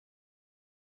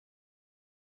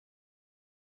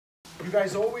You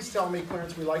guys always tell me,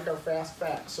 Clarence, we like our fast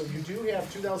facts. So you do have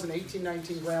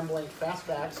 2018-19 Grand Blanc fast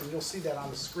facts, and you'll see that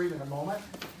on the screen in a moment.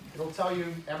 It'll tell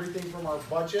you everything from our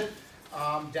budget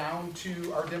down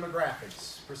to our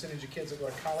demographics, percentage of kids that go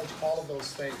to college, all of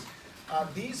those things.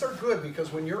 These are good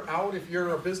because when you're out, if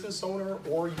you're a business owner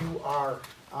or you are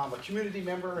a community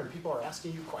member and people are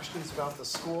asking you questions about the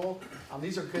school,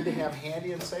 these are good to have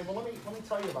handy and say, well, let me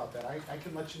tell you about that. I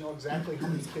can let you know exactly how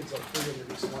many kids are free to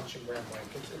reduce lunch in Grand Blanc.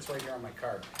 It's right here on my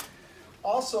card.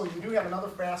 Also, you do have another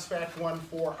fast fact one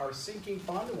for our sinking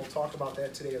fund, and we'll talk about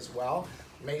that today as well.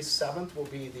 May 7th will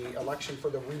be the election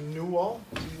for the renewal,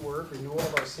 keyword, renewal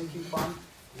of our sinking fund.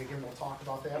 And again, we'll talk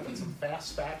about that, but some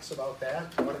fast facts about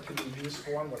that, what it can be used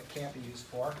for and what it can't be used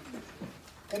for.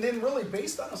 And then really,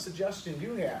 based on a suggestion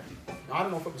you had, I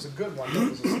don't know if it was a good one, but it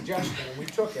was a suggestion, and we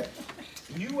took it.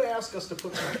 You asked us to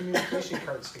put some communication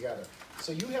cards together.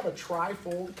 So you have a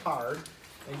tri-fold card,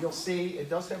 and you'll see it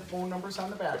does have phone numbers on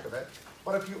the back of it.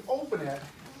 But if you open it,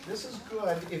 this is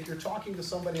good if you're talking to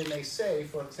somebody and they say,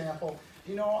 for example,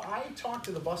 you know, I talked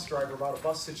to the bus driver about a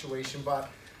bus situation, but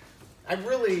I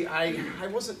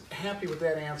wasn't happy with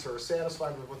that answer or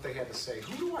satisfied with what they had to say.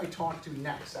 Who do I talk to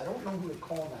next? I don't know who to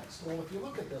call next. Well, if you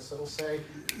look at this, it'll say,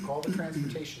 call the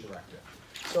transportation director.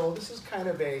 So this is kind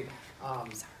of a,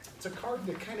 it's a card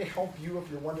to kind of help you if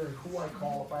you're wondering who I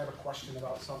call if I have a question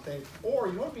about something. Or,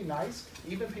 you know what would be nice?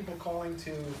 Even people calling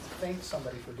to thank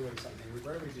somebody for doing something. We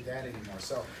rarely do that anymore.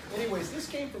 So anyways, this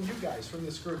came from you guys, from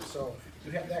this group. So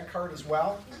you have that card as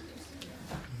well.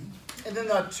 And then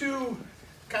the two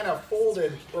kind of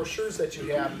folded brochures that you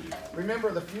have.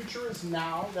 Remember, the future is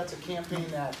now. That's a campaign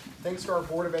that, thanks to our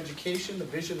Board of Education, the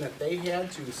vision that they had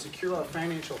to secure our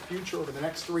financial future over the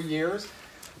next 3 years,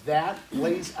 that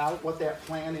lays out what that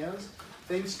plan is.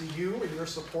 Thanks to you and your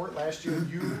support last year,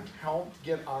 you helped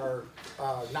get our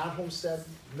non-homestead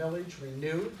millage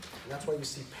renewed, and that's why you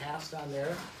see passed on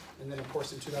there. And then, of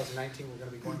course, in 2019, we're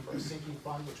going to be going for a sinking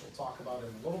fund, which we'll talk about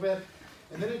in a little bit.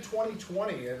 And then in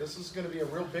 2020, this is going to be a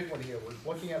real big one here.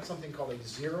 We're looking at something called a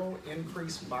zero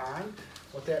increase bond.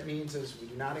 What that means is we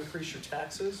do not increase your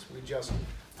taxes. We just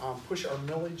push our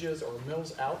millages or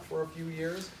mills out for a few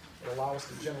years. It allows us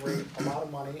to generate a lot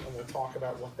of money, and we'll talk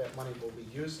about what that money will be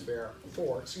used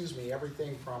for.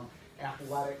 Everything from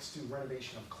athletics to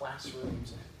renovation of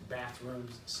classrooms,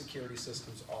 bathrooms, security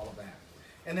systems, all of that.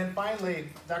 And then finally,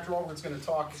 Dr. Allred's going to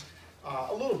talk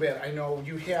a little bit. I know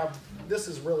you have, this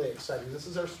is really exciting. This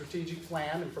is our strategic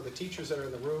plan, and for the teachers that are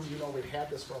in the room, you know we've had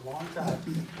this for a long time.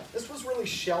 This was really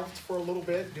shelved for a little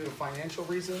bit due to financial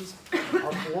reasons.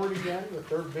 Our board, again, with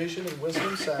their vision and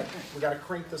wisdom, said we got to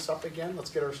crank this up again. Let's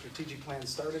get our strategic plan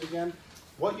started again.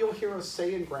 What you'll hear us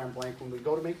say in Grand Blanc when we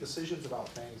go to make decisions about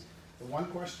things, the one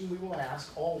question we will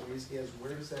ask always is,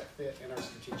 where does that fit in our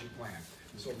strategic plan?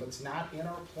 So if it's not in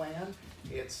our plan,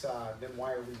 it's then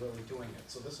why are we really doing it?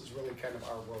 So this is really kind of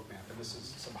our roadmap, and this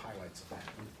is some highlights of that.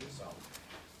 So,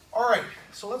 all right,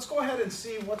 so let's go ahead and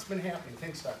see what's been happening.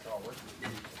 Thanks, Dr. Allred.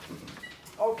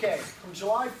 Okay, from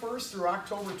July 1st through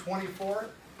October 24th,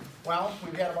 well,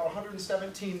 we've had about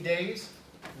 117 days,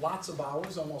 lots of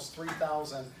hours, almost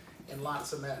 3,000, and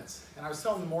lots of minutes. And I was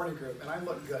telling the morning group, and I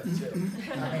look good too.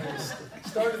 I mean,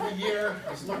 started the year,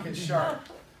 I was looking sharp.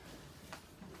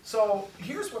 So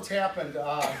here's what's happened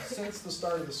since the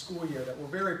start of the school year that we're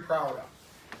very proud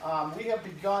of. We have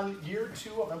begun year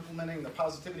 2 of implementing the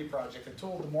Positivity Project. I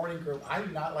told the morning group, I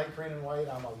do not like green and white.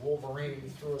 I'm a Wolverine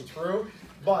through and through.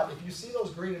 But if you see those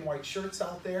green and white shirts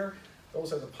out there,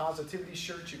 those are the Positivity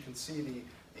shirts. You can see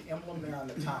the emblem there on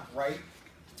the top right.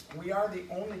 We are the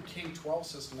only K-12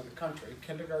 system in the country,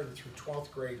 kindergarten through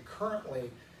 12th grade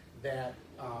currently, that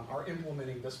are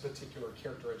implementing this particular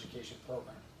character education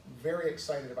program. Very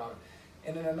excited about it.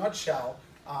 And in a nutshell,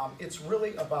 it's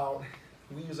really about,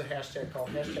 we use a hashtag called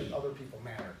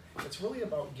 #OtherPeopleMatter. It's really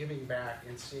about giving back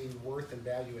and seeing worth and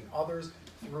value in others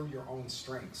through your own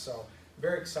strengths. So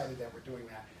very excited that we're doing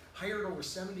that. Hired over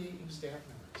 78 new staff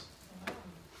members.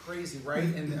 Crazy, right?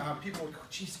 And people are,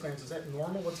 geez, Clarence, is that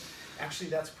normal?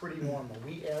 Actually, that's pretty normal.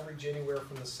 We average anywhere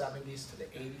from the 70s to the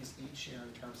 80s each year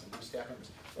in terms of new staff members.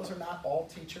 Those are not all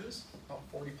teachers. About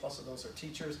 40 plus of those are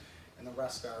teachers, and the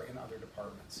rest are in other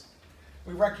departments.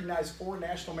 We recognize 4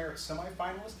 National Merit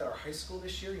semifinalists at our high school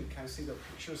this year. You can kind of see their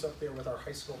pictures up there with our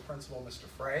high school principal, Mr.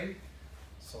 Frey.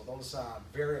 So those,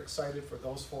 very excited for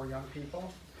those 4 young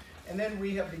people. And then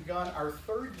we have begun our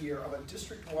 3rd year of a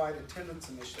district-wide attendance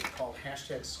initiative called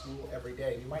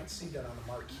 #SchoolEveryDay. You might see that on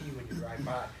the marquee when you drive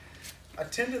by.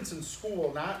 Attendance in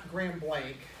school, not Grand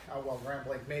Blanc, well, Grand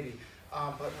Blanc maybe,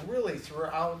 but really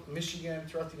throughout Michigan,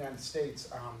 throughout the United States,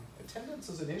 attendance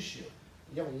is an issue.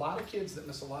 You have a lot of kids that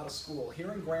miss a lot of school.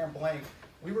 Here in Grand Blanc,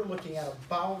 we were looking at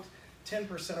about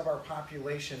 10% of our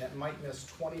population that might miss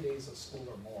 20 days of school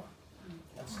or more.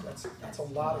 That's a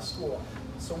lot of school.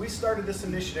 So we started this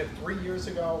initiative 3 years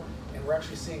ago, and we're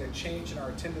actually seeing a change in our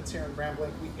attendance here in Grand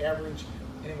Blanc. We average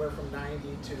anywhere from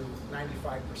 90 to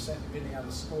 95%, depending on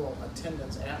the school,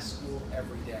 attendance at school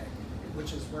every day,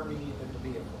 which is where we need them to be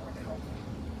if we're going to help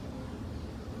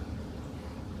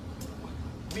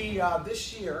them.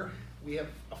 This year, we have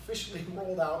officially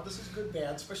rolled out, this is good,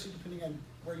 bad, especially depending on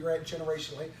where you're at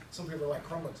generationally. Some people are like,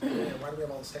 Chromebooks, why do we have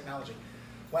all this technology?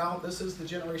 Well, this is the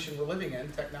generation we're living in.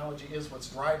 Technology is what's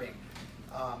driving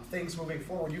things moving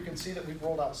forward. You can see that we've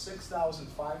rolled out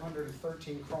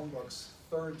 6,513 Chromebooks,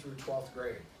 3rd through 12th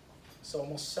grade. So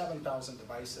almost 7,000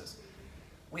 devices.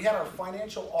 We had our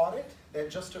financial audit that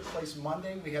just took place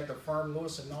Monday. We had the firm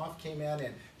Lewis & Knopf came in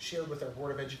and shared with our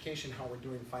Board of Education how we're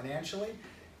doing financially.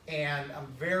 And I'm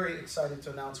very excited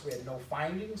to announce we had no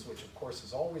findings, which of course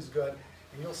is always good.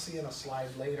 And you'll see in a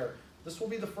slide later. This will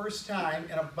be the first time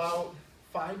in about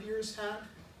 5 years,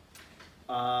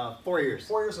 Todd? 4 years.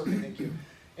 4 years, okay, thank you.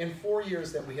 In 4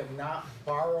 years that we have not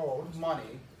borrowed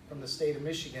money from the state of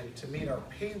Michigan to meet our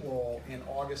payroll in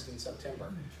August and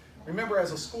September. Remember,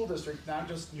 as a school district, not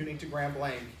just unique to Grand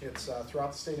Blanc, it's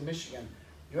throughout the state of Michigan,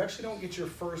 you actually don't get your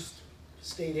first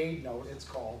state aid note, it's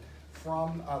called,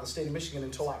 from the state of Michigan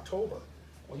until October.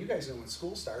 Well, you guys know when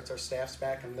school starts, our staff's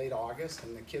back in late August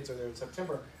and the kids are there in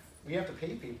September. We have to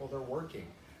pay people, they're working.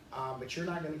 But you're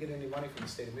not going to get any money from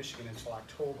the state of Michigan until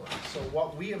October. So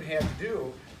what we have had to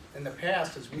do in the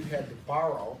past is we've had to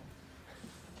borrow.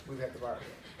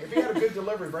 If you had a good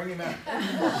delivery, bring him in.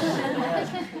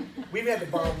 We've had to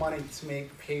borrow money to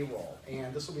make payroll.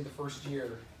 And this will be the first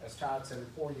year, as Todd said, in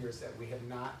 4 years that we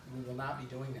will not be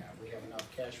doing that. We have enough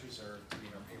cash reserve to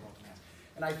meet our payroll demands.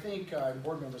 And I think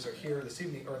board members are here this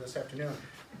evening, or this afternoon.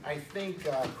 I think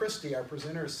Christy, our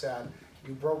presenter, said,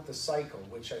 you broke the cycle,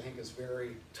 which I think is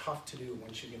very tough to do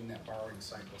once you get in that borrowing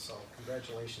cycle. So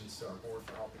congratulations to our board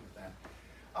for helping with that.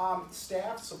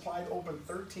 Staff supplied open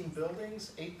 13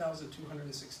 buildings,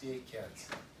 8,268 kids.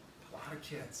 A lot of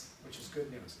kids, which is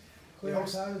good news.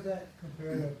 Clarence, how does that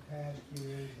compare to past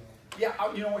years? Yeah,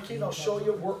 you know what, Keith, I'll show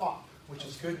you, we're up, which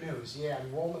is good news. Yeah,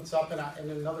 enrollment's up, and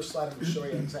in another slide I'm going to show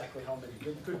you exactly how many.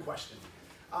 Good question.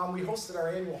 We hosted our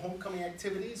annual homecoming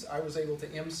activities. I was able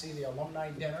to MC the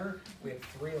alumni dinner. We had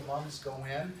 3 alums go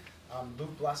in.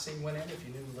 Luke Blessing went in, if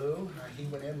you knew Lou. He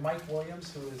went in. Mike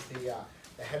Williams, who is the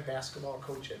head basketball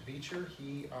coach at Beecher,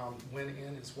 he went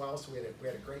in as well, so we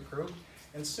had a great group.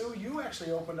 And Sue, you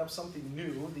actually opened up something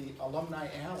new, the Alumni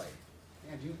Alley.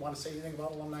 And do you want to say anything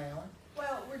about Alumni Alley?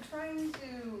 Well, we're trying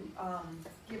to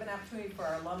give an opportunity for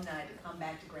our alumni to come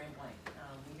back to Grand Blanc.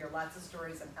 We hear lots of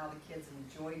stories on how the kids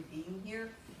enjoy being here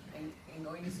and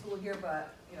going to school here,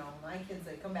 but you know, my kids,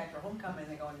 they come back for homecoming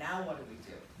and they go, now what do we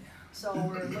do? Yeah. So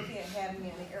we're looking at having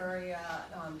an area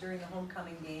during the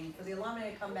homecoming game for the alumni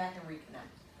to come back and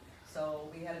reconnect. So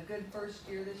we had a good first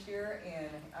year this year and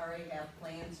already have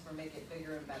plans for make it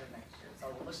bigger and better next year. So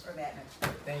we'll look for that next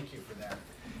year. Thank you for that.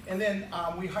 And then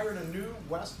we hired a new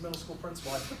West Middle School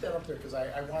principal. I put that up there because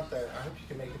I want that. I hope you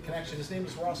can make the connection. His name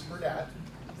is Ross Burdett.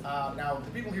 Now,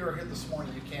 the people here are here this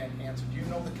morning, you can't answer. Do you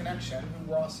know the connection,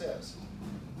 who Ross is?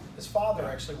 His father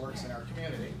actually works in our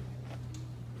community.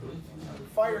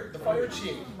 The fire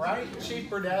chief, right? Chief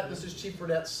Burdett, this is Chief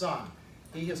Burdett's son.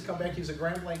 He has come back, he's a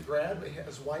Grand Blanc grad.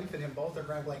 His wife and him both are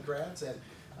Grand Blanc grads. And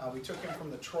we took him from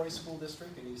the Troy School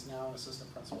District, and he's now an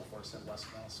assistant principal for us at West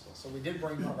Middle School. So we did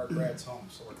bring one of our grads home,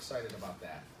 so we're excited about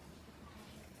that.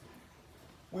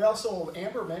 We also,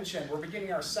 Amber mentioned, we're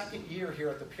beginning our 2nd year here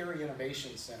at the Perry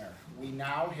Innovation Center. We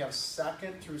now have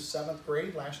 2nd through 7th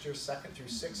grade, last year 2nd through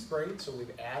 6th grade, so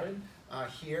we've added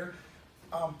here.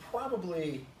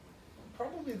 Probably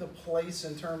the place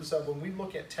in terms of when we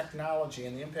look at technology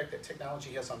and the impact that technology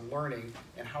has on learning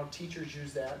and how teachers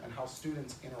use that and how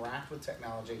students interact with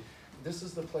technology, this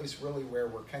is the place really where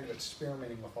we're kind of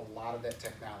experimenting with a lot of that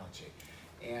technology.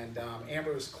 And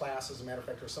Amber's class, as a matter of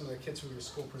fact, are some of the kids who were to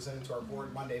school presented to our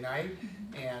board Monday night,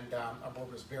 and our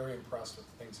board was very impressed with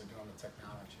the things they're doing with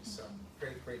technology. So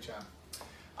great job.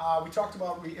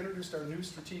 We introduced our new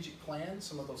strategic plan,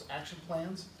 some of those action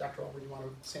plans. Dr. Albert, you want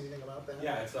to say anything about that?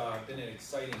 Yeah, it's been an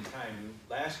exciting time.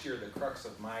 Last year, the crux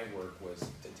of my work was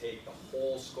to take the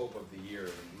whole scope of the year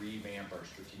and revamp our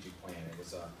strategic plan. It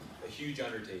was a huge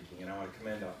undertaking, and I want to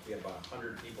commend, we had about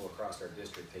 100 people across our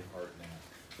district take part in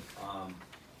that.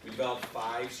 We developed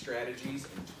 5 strategies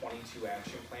and 22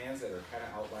 action plans that are kind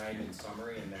of outlined in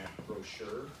summary in that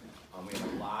brochure. We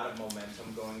have a lot of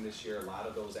momentum going this year. A lot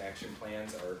of those action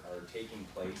plans are taking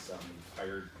place. We've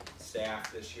hired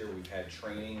staff this year. We've had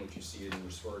training, which you see in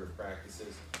restorative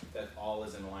practices. That all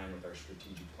is in line with our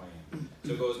strategic plan.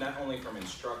 So it goes not only from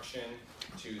instruction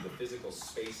to the physical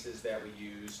spaces that we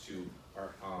use, to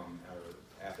our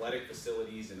athletic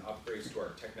facilities and upgrades to our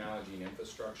technology and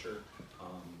infrastructure.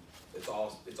 It's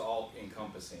all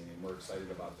encompassing, and we're excited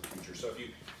about the future. So if you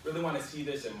really want to see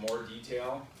this in more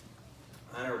detail,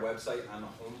 on our website, on the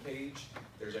homepage,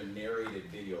 there's a narrated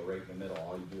video right in the middle.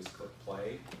 All you do is click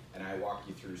play, and I walk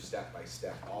you through step by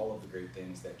step all of the great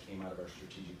things that came out of our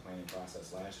strategic planning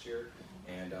process last year,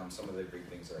 and some of the great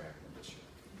things that are happening this year.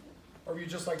 Or if you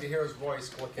just like to hear his voice,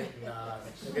 click it, and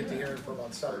you'll get to hear it for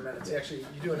about 7 minutes. Actually,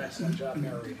 you do an excellent job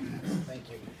narrating. Thank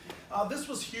you. This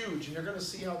was huge, and you're going to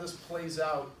see how this plays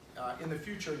out in the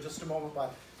future in just a moment,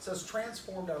 but it says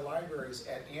transformed our libraries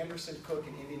at Anderson, Cook,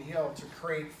 and Indian Hill to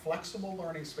create flexible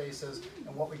learning spaces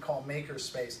and what we call maker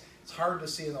space. It's hard to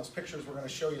see in those pictures. We're going to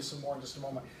show you some more in just a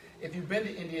moment. If you've been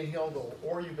to Indian Hill, though,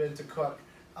 or you've been to Cook,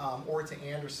 or to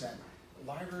Anderson,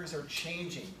 libraries are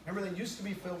changing. Remember, they used to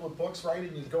be filled with books, right?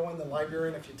 And you'd go in the library,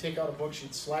 and if you take out a book,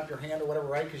 you'd slap your hand or whatever,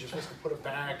 right? Because you're supposed to put it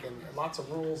back, and lots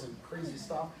of rules and crazy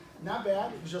stuff. Not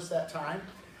bad. It was just that time.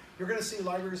 You're going to see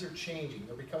libraries are changing.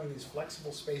 They're becoming these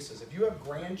flexible spaces. If you have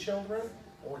grandchildren,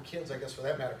 or kids, I guess, for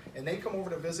that matter, and they come over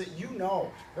to visit, you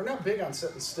know they're not big on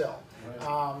sitting still.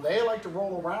 Right. They like to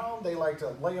roll around. They like to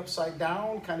lay upside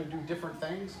down, kind of do different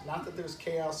things. Not that there's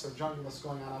chaos or junglist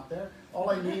going on out there. All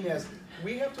I mean is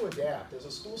we have to adapt. As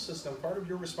a school system, part of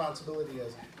your responsibility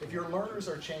is if your learners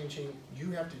are changing, you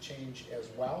have to change as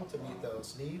well to meet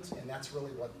those needs, and that's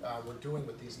really what we're doing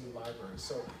with these new libraries.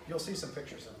 So you'll see some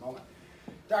pictures in a moment.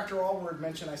 Dr. Allward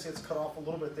mentioned, I say it's cut off a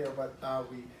little bit there, but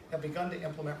we have begun to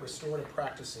implement restorative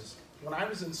practices. When I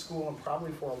was in school, and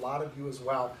probably for a lot of you as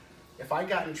well, if I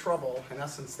got in trouble, in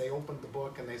essence, they opened the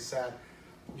book and they said,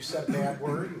 you said a bad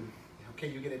word, and okay,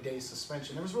 you get a day's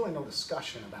suspension. There was really no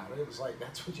discussion about it. It was like,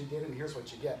 that's what you did and here's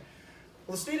what you get.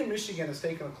 Well, the state of Michigan has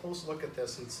taken a close look at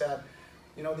this and said,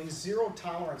 you know, these zero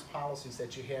tolerance policies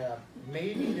that you have,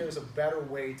 maybe there's a better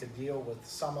way to deal with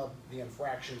some of the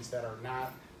infractions that are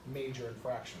not major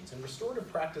infractions. And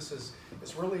restorative practices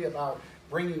is really about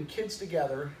bringing kids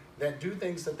together that do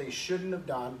things that they shouldn't have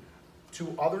done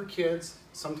to other kids,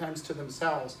 sometimes to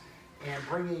themselves, and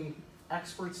bringing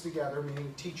experts together,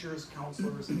 meaning teachers,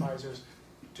 counselors, advisors,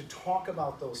 to talk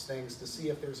about those things to see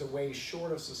if there's a way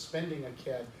short of suspending a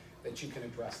kid that you can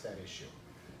address that issue.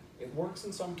 It works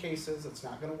in some cases. It's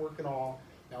not going to work at all.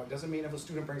 Now, it doesn't mean if a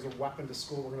student brings a weapon to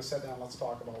school, we're going to sit down and let's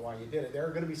talk about why you did it. There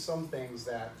are going to be some things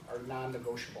that are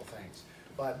non-negotiable things.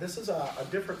 But this is a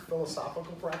different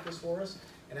philosophical practice for us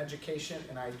in education,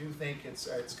 and I do think it's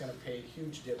going to pay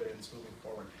huge dividends moving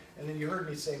forward. And then you heard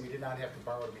me say we did not have to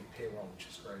borrow to meet payroll, which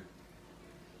is great.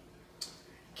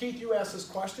 Keith, you asked this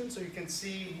question, so you can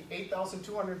see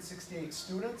 8,268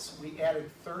 students. We added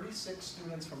 36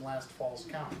 students from last fall's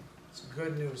count. It's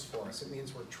good news for us. It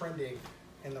means we're trending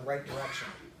in the right direction.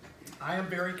 I am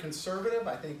very conservative.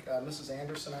 I think Mrs.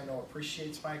 Anderson, I know,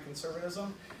 appreciates my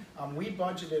conservatism. We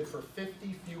budgeted for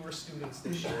 50 fewer students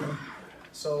this year.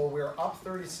 So we're up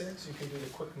 36. You can do the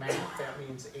quick math. That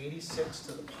means 86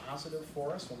 to the positive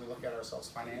for us when we look at ourselves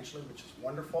financially, which is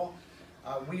wonderful.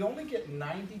 We only get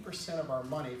 90% of our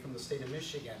money from the state of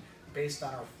Michigan based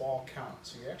on our fall count.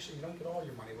 So you don't get all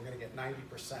your money. We're going to get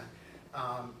 90%.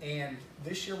 And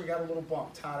this year we got a little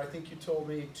bump. Todd, I think you told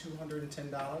me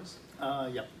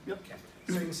 $210? Yep. Okay.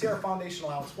 So you can see our foundation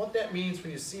allowance. What that means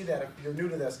when you see that, if you're new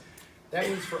to this, that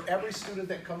means for every student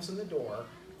that comes in the door,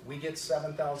 we get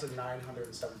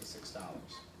 $7,976.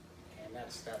 And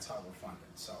that's how we're funded.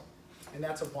 So, and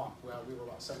that's a bump. Well, we were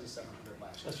about 7,700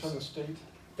 last year. That's from the state?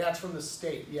 That's from the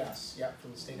state, yes. Yeah,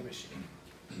 from the state of Michigan.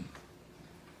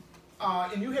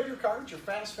 And you have your cards, your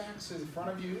fast facts in front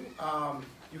of you.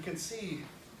 You can see,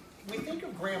 we think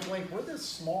of Grand Blanc, we're this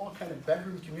small kind of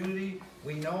bedroom community.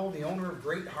 We know the owner of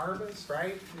Great Harvest,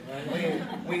 right?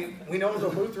 We know the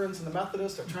Lutherans and the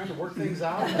Methodists are trying to work things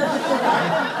out.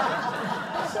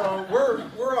 So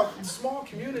we're a small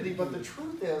community, but the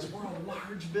truth is we're a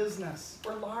large business.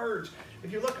 We're large.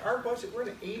 If you look at our budget, we're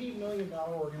an $80 million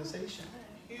organization.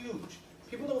 Huge.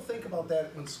 People don't think about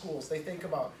that in schools. They think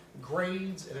about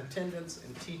grades and attendance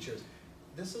and teachers.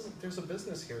 There's a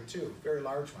business here too, very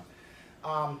large one.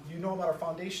 You know about our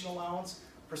foundation allowance.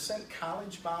 Percent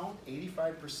college bound,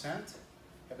 85%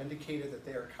 have indicated that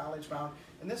they are college bound.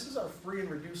 And this is our free and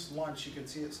reduced lunch. You can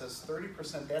see it says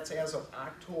 30%. That's as of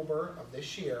October of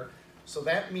this year. So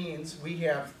that means we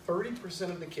have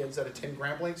 30% of the kids that attend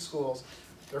Grand Blanc schools,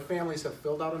 their families have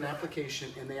filled out an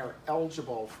application and they are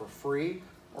eligible for free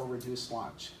or reduced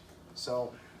lunch.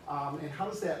 So, and how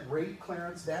does that rate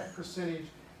clearance, that percentage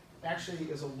actually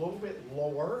is a little bit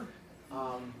lower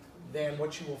than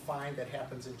what you will find that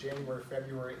happens in January,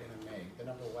 February, and in May. The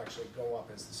number will actually go up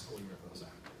as the school year goes on.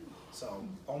 So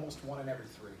almost 1 in every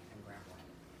 3 in Grand Blanc.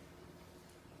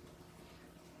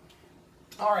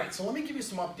 All right, so let me give you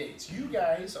some updates. You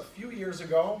guys, a few years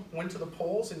ago, went to the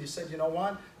polls and you said, you know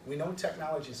what? We know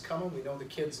technology is coming, we know the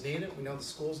kids need it, we know the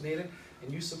schools need it,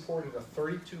 and you supported a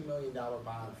 $32 million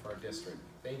bond for our district.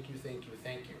 Thank you, thank you,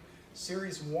 thank you.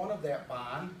 Series 1 of that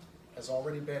bond has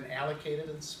already been allocated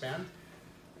and spent.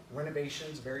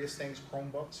 Renovations, various things,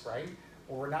 Chromebooks, right?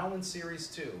 Well, we're now in Series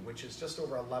 2, which is just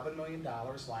over $11 million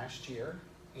last year,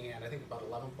 and I think about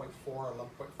 $11.4 or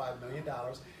 $11.5 million.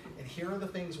 And here are the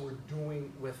things we're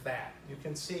doing with that. You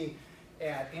can see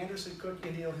at Anderson, Cook,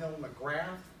 Indian Hill,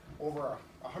 McGrath, over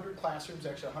 100 classrooms,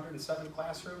 actually 107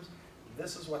 classrooms.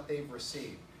 This is what they've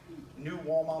received. New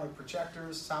wall-mounted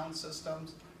projectors, sound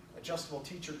systems, adjustable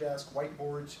teacher desk,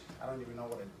 whiteboards. I don't even know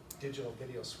what a digital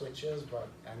video switch is, but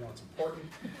I know it's important.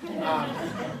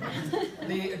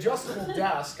 The adjustable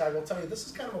desk, I will tell you, this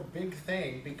is kind of a big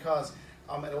thing because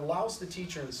it allows the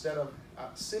teacher, instead of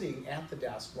sitting at the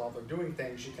desk while they're doing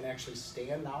things, you can actually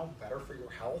stand now, better for your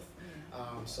health.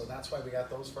 So that's why we got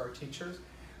those for our teachers.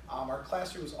 Our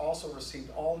classrooms also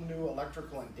received all new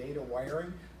electrical and data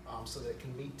wiring so that it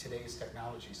can meet today's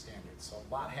technology standards. So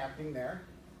a lot happening there.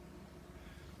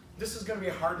 This is going to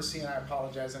be hard to see, and I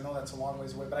apologize. I know that's a long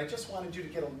ways away, but I just wanted you to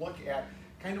get a look at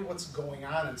kind of what's going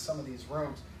on in some of these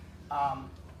rooms.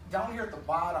 Down here at the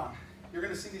bottom, you're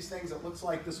going to see these things that looks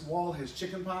like this wall has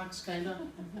chicken pox, kind of,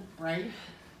 right?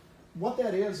 What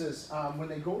that is when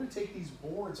they go to take these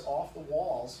boards off the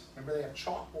walls, remember they have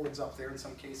chalkboards up there in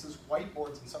some cases,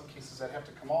 whiteboards in some cases that have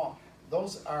to come off.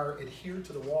 Those are adhered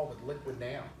to the wall with liquid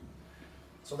nail.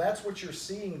 So that's what you're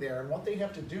seeing there, and what they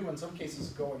have to do in some cases is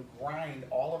go and grind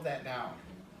all of that down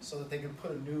so that they can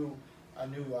put a new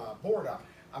board up.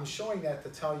 I'm showing that to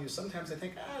tell you sometimes they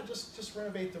think, just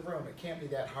renovate the room. It can't be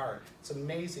that hard. It's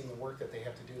amazing the work that they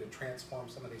have to do to transform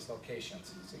some of these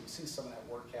locations. So you see some of that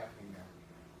work happening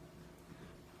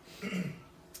there.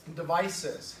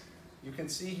 Devices. You can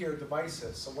see here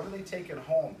devices. So what are they taking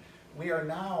home? We are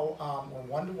now, we're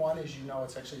 1-to-1, as you know,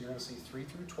 it's actually, you're going to see 3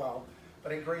 through 12.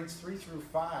 But in grades 3 through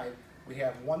 5, we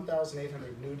have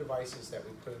 1,800 new devices that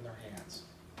we put in their hands,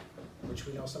 which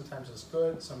we know sometimes is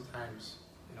good, sometimes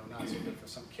not so good for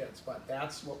some kids, but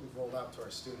that's what we've rolled out to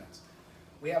our students.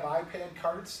 We have iPad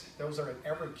carts. Those are in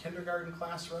every kindergarten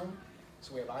classroom.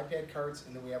 So we have iPad carts,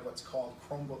 and then we have what's called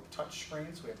Chromebook touch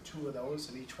screens. We have 2 of those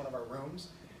in each one of our rooms.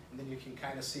 And then you can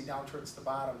kind of see down towards the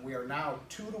bottom, we are now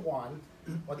 2-to-1.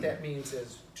 What that means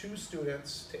is 2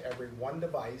 students to every 1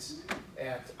 device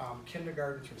at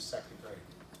kindergarten through 2nd grade.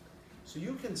 So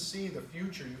you can see the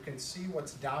future, you can see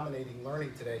what's dominating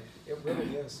learning today. It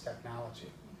really is technology.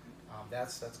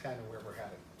 That's kind of where we're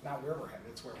headed. Not where we're headed,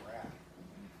 it's where we're at.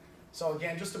 So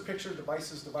again, just a picture of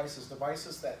devices, devices,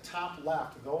 devices. That top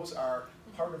left, those are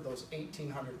part of those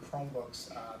 1,800 Chromebooks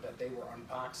that they were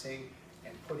unboxing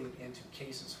and putting into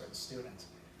cases for the students.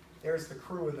 There's the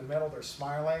crew in the middle, they're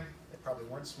smiling. They probably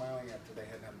weren't smiling after they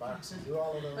had unboxed and do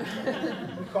all of those.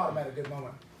 We caught them at a good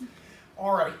moment.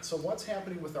 All right, so what's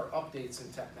happening with our updates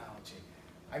in technology?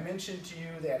 I mentioned to you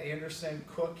that Anderson,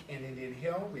 Cook, and Indian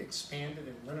Hill, we expanded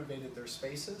and renovated their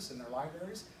spaces in their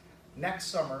libraries. Next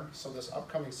summer, so this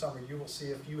upcoming summer, you will see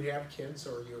if you have kids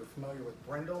or you're familiar with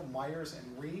Brindle, Myers,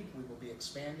 and Reed, we will be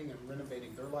expanding and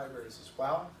renovating their libraries as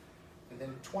well. And then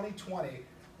in 2020,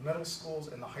 middle schools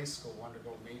and the high school will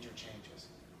undergo major changes.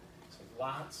 So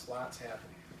lots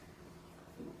happening.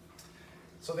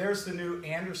 So there's the new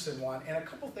Anderson one, and a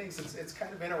couple things, it's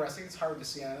kind of interesting, it's hard to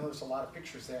see, and I know there's a lot of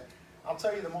pictures there. I'll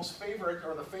tell you the most favorite,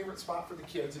 or the favorite spot for the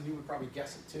kids, and you would probably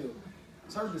guess it too.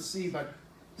 It's hard to see, but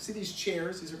see these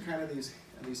chairs? These are kind of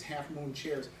these half-moon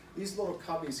chairs. These little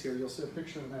cubbies here, you'll see a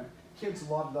picture of them. Kids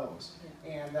love those.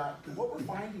 And what we're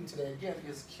finding today, again,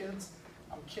 is kids,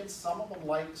 some of them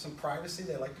like some privacy.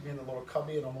 They like to be in the little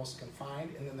cubby and almost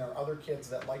confined. And then there are other kids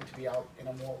that like to be out in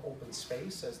a more open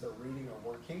space as they're reading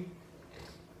or working.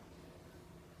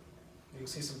 You can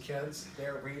see some kids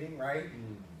there reading, right?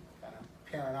 Kind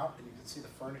of pairing up, and you can see the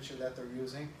furniture that they're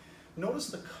using. Notice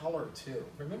the color too.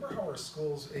 Remember how our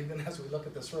schools, even as we look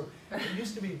at this room, it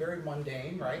used to be very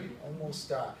mundane, right?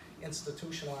 Almost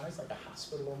institutionalized, like a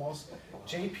hospital almost.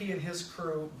 JP and his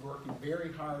crew working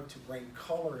very hard to bring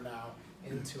color now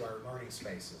into our learning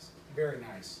spaces. Very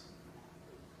nice.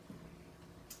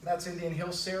 That's Indian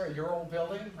Hill, Sarah, your old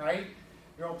building, right?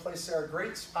 Your old place, Sarah.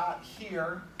 Great spot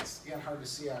here. It's again hard to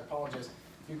see, I apologize.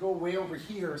 If you go way over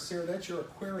here, Sarah, that's your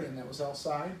aquarium that was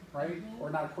outside, right? Or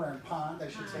not aquarium, pond, I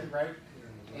should say, right?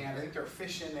 And I think there are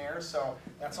fish in there, so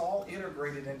that's all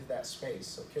integrated into that space.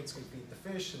 So kids can feed the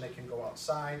fish and they can go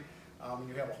outside. And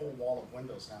you have a whole wall of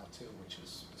windows now too, which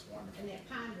is wonderful. And that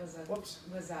pond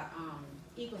was a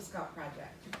Eagle Scout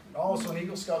project. Oh, so an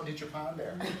Eagle Scout did your pond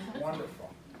there. Wonderful.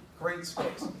 Great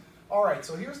space. All right,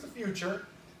 so here's the future.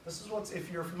 This is what's,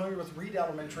 if you're familiar with Reed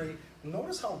Elementary,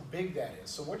 notice how big that is.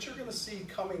 So what you're gonna see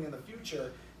coming in the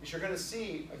future is you're gonna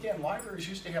see, again, libraries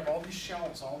used to have all these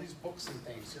shelves, all these books and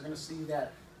things. You're gonna see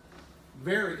that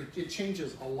it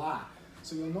changes a lot.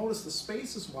 So you'll notice the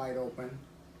space is wide open.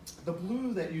 The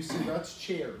blue that you see, that's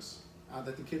chairs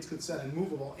that the kids could set in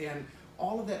movable, and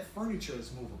all of that furniture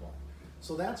is movable.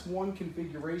 So that's one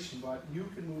configuration, but you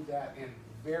can move that in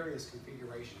various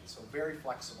configurations, so very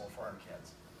flexible for our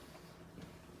kids.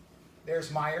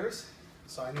 There's Myers.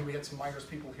 So I knew we had some Myers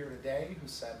people here today who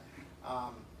said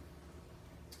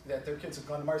that their kids have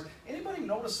gone to Myers. Anybody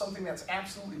notice something that's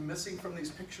absolutely missing from these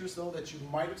pictures, though, that you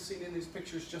might have seen in these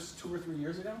pictures just 2 or 3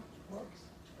 years ago? Books.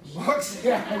 Books,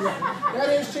 yeah. That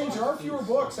has changed. There are fewer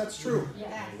books, that's true.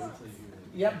 Yeah.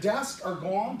 Yep, desks are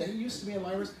gone. They used to be in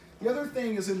libraries. The other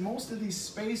thing is in most of these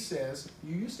spaces,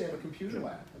 you used to have a computer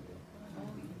lab.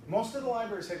 Most of the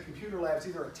libraries had computer labs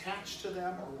either attached to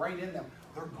them or right in them.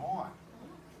 They're gone.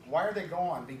 Why are they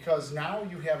gone? Because now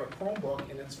you have a Chromebook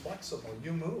and it's flexible.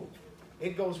 You move.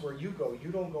 It goes where you go.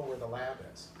 You don't go where the lab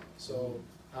is. So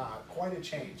quite a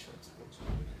change.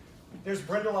 There's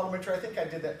Brindle Elementary. I think I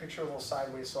did that picture a little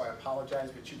sideways, so I apologize,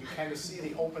 but you can kind of see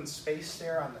the open space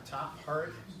there on the top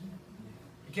part.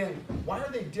 Again, why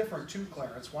are they different too,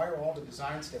 Clarence? Why are all the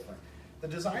designs different? The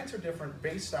designs are different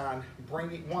based on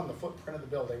bringing, one, the footprint of the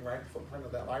building, right, the footprint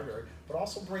of that library, but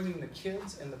also bringing the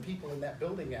kids and the people in that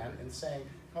building in and saying,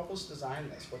 help us design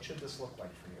this. What should this look like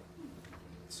for you?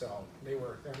 So their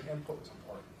input was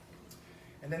important.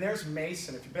 And then there's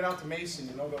Mason. If you've been out to Mason,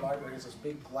 you know the library has this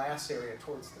big glass area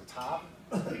towards the top,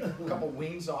 a couple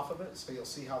wings off of it, so you'll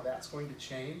see how that's going to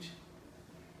change.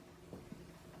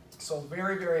 So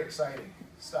very, very exciting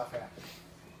stuff happening.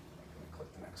 Click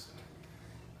the next one.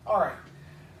 All right,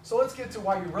 so let's get to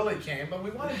why you really came, but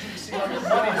we wanted you to see how your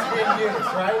money is being used,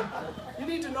 right? You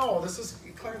need to know, this is,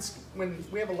 Clarence, when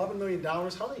we have $11 million, how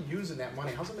are they using that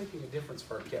money? How's it making a difference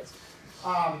for our kids?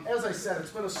 As I said,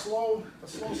 it's been a slow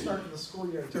start to the school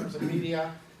year in terms of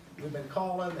media. We've been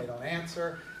calling, they don't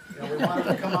answer. You know, we wanted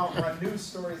to come out and run news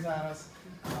stories on us.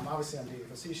 Obviously, I'm being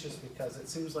facetious because it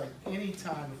seems like any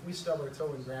time if we stub our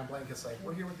toe in Grand Blanc, it's like,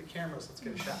 we're here with the cameras, let's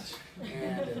get a shot.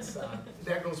 And it's,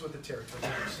 that goes with the territory,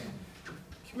 I understand.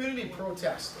 Community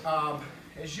protest.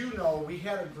 As you know, we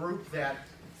had a group that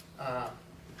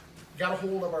got a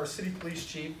hold of our city police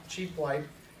chief, Chief Blight,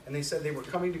 and they said they were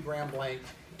coming to Grand Blanc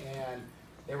and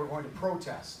they were going to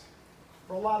protest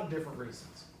for a lot of different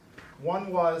reasons.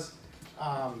 One was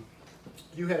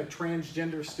you had a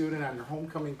transgender student on your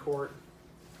homecoming court.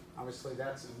 Obviously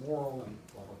that's immoral and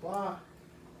blah, blah,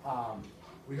 blah.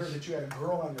 We heard that you had a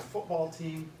girl on your football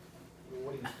team.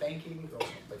 What are you thinking? Girls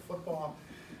don't play football.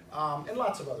 And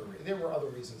lots of other reasons. There were other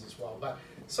reasons as well. But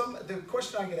the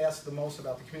question I get asked the most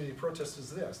about the community protest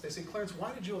is this. They say, Clarence,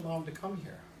 why did you allow them to come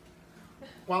here?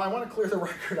 Well, I want to clear the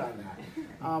record on that.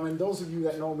 And those of you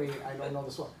that know me, I don't know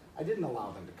this well. I didn't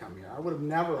allow them to come here. I would have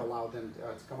never allowed them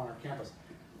to come on our campus.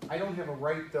 I don't have a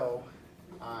right, though,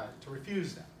 to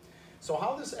refuse them. So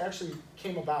how this actually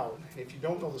came about, if you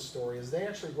don't know the story, is they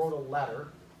actually wrote a letter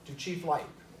to Chief Light.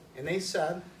 And they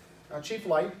said, Chief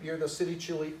Light, you're the city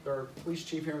police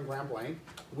chief here in Grand Blanc.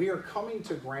 We are coming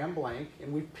to Grand Blanc,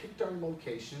 and we've picked our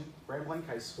location, Grand Blanc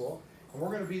High School, and we're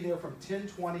going to be there from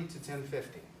 10:20 to 10:50.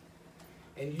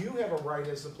 And you have a right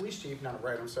as the police chief, not a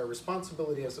right, I'm sorry,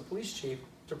 responsibility as the police chief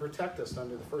to protect us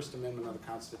under the First Amendment of the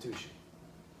Constitution.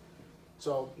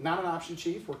 So, not an option,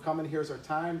 chief. We're coming, here's our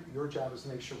time. Your job is to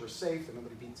make sure we're safe, that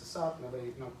nobody beats us up,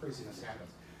 no craziness happens.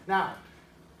 Now,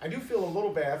 I do feel a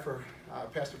little bad for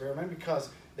Pastor Behrman because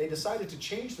they decided to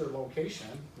change their location.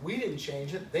 We didn't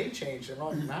change it, they changed it.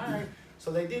 All right.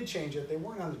 So they did change it. They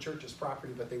weren't on the church's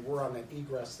property, but they were on that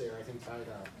egress there, I think,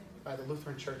 by the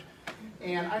Lutheran Church.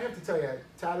 And I have to tell you,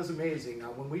 Todd is amazing.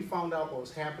 When we found out what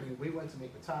was happening, we went to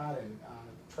meet with Todd, and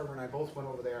Trevor and I both went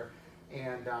over there.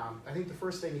 And I think the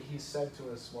first thing he said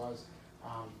to us was,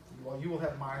 well, you will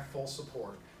have my full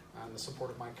support and the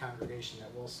support of my congregation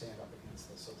that will stand up against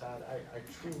this. So Todd, I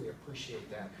truly appreciate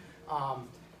that.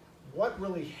 What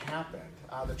really happened?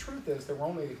 The truth is there were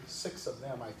only 6 of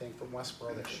them, I think, from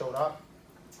Westboro that showed up.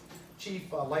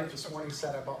 Chief Light this morning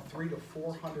said about 300 to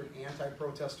 400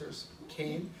 anti-protesters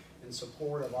came in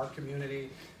support of our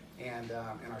community and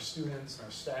our students, and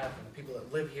our staff, and the people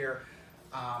that live here.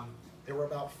 There were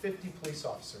about 50 police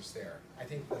officers there. I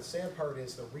think the sad part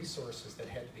is the resources that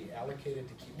had to be allocated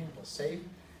to keep people safe.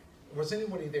 Was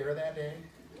anybody there that day?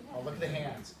 Oh, look at the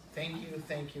hands. Thank you, and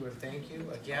thank you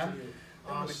again.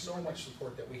 So much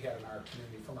support that we had in our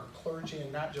community from our clergy,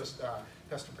 and not just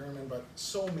Pastor Perryman, but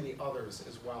so many others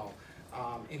as well.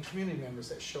 And community members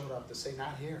that showed up to say,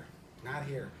 not here,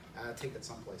 take it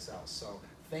someplace else. So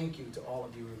thank you to all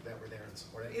of you that were there and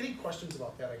supported. Any questions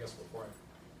about that, I guess, before I...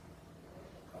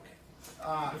 Okay.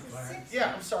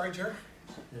 Yeah, I'm sorry, Jer.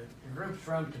 The group's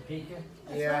from Topeka.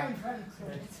 Yeah.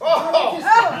 Oh!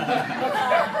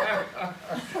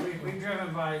 We've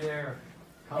driven by there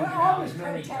always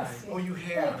many times. protesting. Oh, you They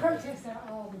have? protest there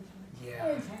all the time.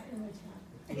 Yeah. In the town.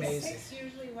 Amazing. Is 6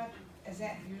 usually what, is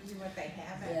that usually what they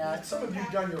have? at Yeah, the some of you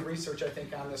have time? done your research, I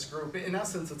think, on this group. In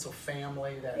essence, it's a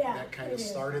family that, Yeah, that kind it of is.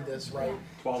 started this, right?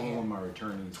 12 of them are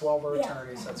attorneys. 12 are Yeah.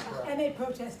 attorneys, that's correct. And they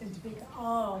protest in Topeka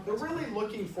all the They're really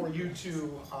looking for you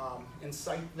to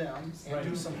incite them and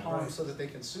do some harm so that they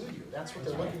can sue you. That's what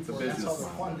they're looking for, The that's how business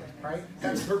they're model. funded, right?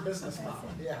 That's their business model,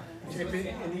 yeah.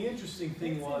 And the interesting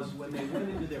thing was, when they went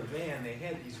into their van, they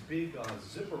had these big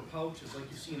zipper pouches like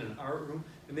you see in an art room,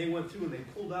 and they went through and they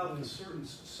pulled out the certain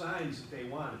signs that they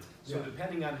wanted. So Yeah.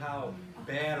 depending on how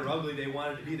bad or ugly they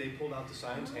wanted to be, they pulled out the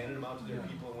signs, handed them out to their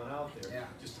people, and went out there, Yeah.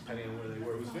 just depending on where they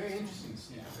were. It was very interesting to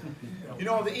see. You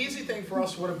know, the easy thing for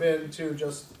us would have been to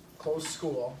just close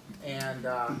school and,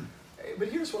 but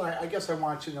here's what I guess I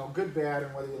want you to know, good, bad,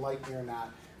 and whether you like me or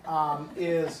not,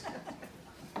 is,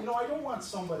 you know, I don't want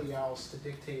somebody else to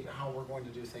dictate how we're going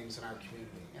to do things in our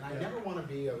community. And I never want to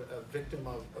be a victim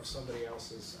of somebody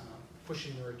else's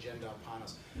pushing their agenda upon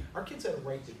us. Our kids had a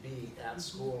right to be at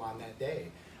school on that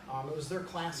day. It was their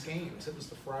class games. It was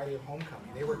the Friday of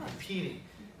homecoming. They were competing.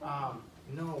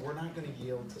 No, we're not going to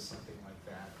yield to something like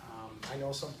that. I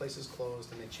know some places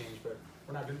closed and they changed, but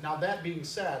we're not going to. Now, that being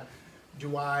said,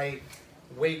 do I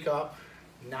wake up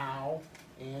now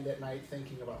and at night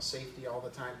thinking about safety all the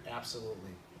time?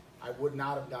 Absolutely. I would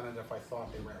not have done it if I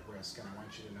thought they were at risk, and I want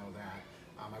you to know that.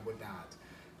 I would not.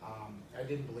 I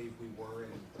didn't believe we were,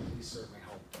 and the police certainly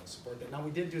helped support that. Now,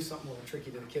 we did do something a little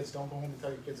tricky to the kids. Don't go home and tell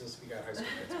your kids this. We got high school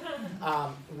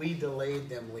kids. We delayed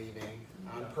them leaving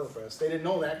on purpose. They didn't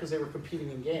know that because they were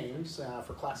competing in games,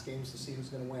 for class games to see who's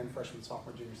going to win, freshmen,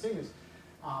 sophomore, junior, seniors.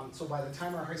 So by the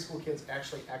time our high school kids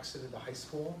actually exited the high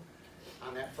school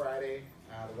on that Friday,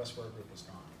 the Westboro group was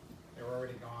gone. They were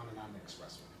already gone and on the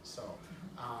expressway. So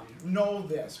know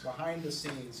this, behind the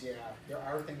scenes, yeah, there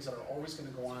are things that are always going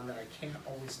to go on that I can't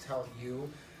always tell you,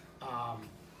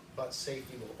 but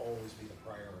safety will always be the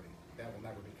priority. That will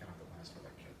never be compromised with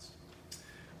our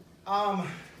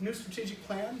kids. New strategic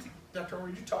plan. Dr. Orr,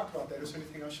 did you talk about that? Is there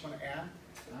anything else you want to add?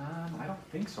 I don't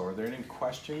think so. Are there any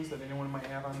questions that anyone might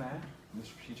have on that, the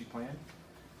strategic plan?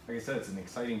 Like I said, it's an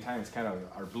exciting time. It's kind of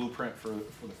our blueprint for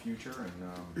the future,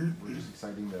 and we're just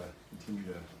excited to continue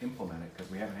to implement it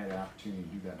because we haven't had an opportunity to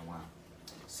do that in a while.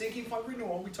 Sinking fund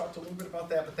renewal, we talked a little bit about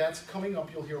that, but that's coming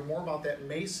up. You'll hear more about that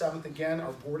May 7th. Again,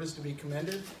 our board is to be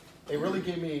commended. They really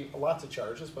gave me lots of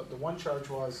charges, but the one charge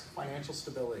was financial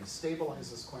stability. Stabilize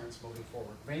this, Clarence, moving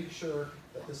forward. Make sure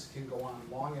that this can go on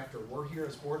long after we're here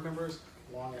as board members,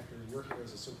 long after you're here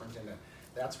as a superintendent.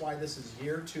 That's why this is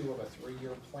year 2 of a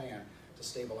 3-year plan to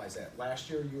stabilize that. Last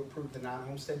year you approved the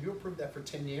non-homestead. You approved that for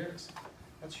 10 years.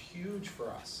 That's huge for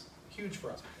us, huge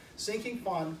for us. Sinking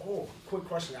fund, oh, quick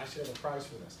question, I should have a prize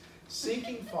for this.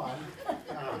 Sinking fund,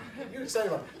 you're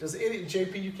excited about it. Does any,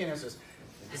 JP, you can't answer this.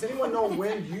 Does anyone know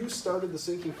when you started the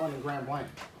sinking fund in Grand Blanc?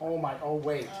 Oh my, oh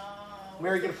wait.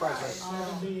 Mary, get a prize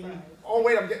right. Oh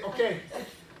wait, I'm getting, okay.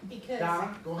 Because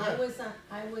Donna, go ahead.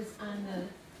 I was on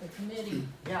the committee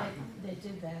Yeah. that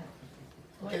did that.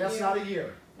 Okay, that's not a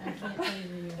year. I can't tell you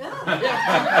the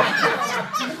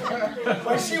year.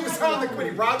 But she was on the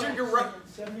committee. Roger, you're right.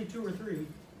 72 or 3.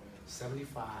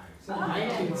 75.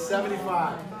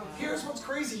 1975. Here's what's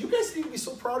crazy. You guys need to be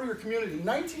so proud of your community.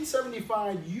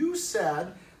 1975, you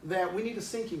said that we need a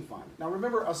sinking fund. Now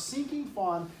remember, a sinking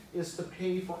fund is to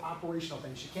pay for operational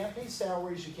things. You can't pay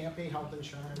salaries, you can't pay health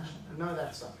insurance, none of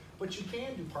that stuff. But you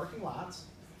can do parking lots,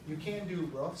 you can do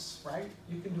roofs, right?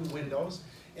 You can do windows.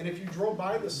 And if you drove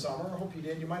by this summer, I hope you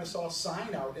did, you might have saw a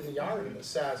sign out in the yard that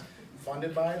says,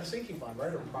 funded by the sinking fund,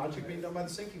 right? Or a project being done by the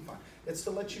sinking fund. It's to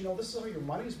let you know this is how your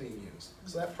money's being used.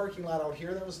 So that parking lot out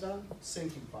here that was done,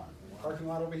 sinking fund. Parking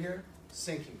lot over here,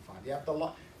 sinking fund. Yeah, the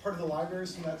part of the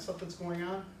libraries and that stuff that's going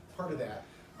on, part of that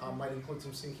might include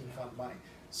some sinking fund money.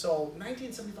 So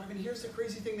 1975, and here's the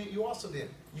crazy thing that you also did.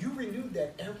 You renewed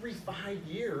that every 5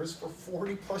 years for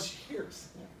 40 plus years.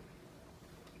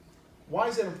 Why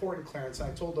is that important, Clarence?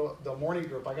 And I told the morning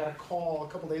group, I got a call a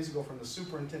couple days ago from the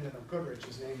superintendent of Goodrich.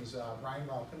 His name is Ryan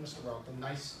Relton, Mr. Relton,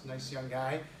 nice young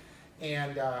guy.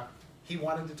 And he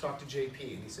wanted to talk to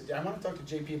JP. And he said, I want to talk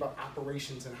to JP about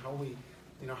operations and how we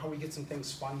get some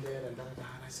things funded and da-da-da.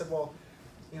 And I said, well,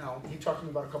 he talked to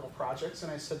me about a couple projects.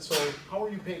 And I said, so how are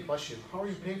you paying, bless you, how are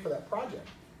you paying for that project?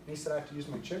 And he said, I have to use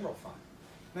my general fund.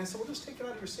 And I said, well, just take it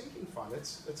out of your sinking fund.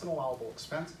 It's an allowable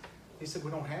expense. He said,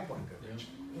 we don't have one, Goodrich.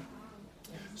 Yeah.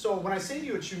 So when I say to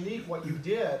you it's unique what you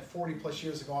did 40 plus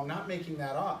years ago, I'm not making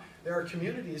that up. There are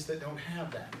communities that don't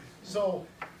have that. So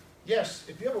yes,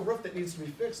 if you have a roof that needs to be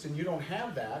fixed and you don't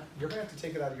have that, you're gonna have to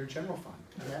take it out of your general fund.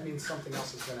 And that means something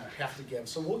else is gonna have to give.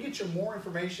 So we'll get you more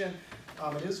information.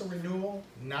 It is a renewal,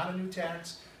 not a new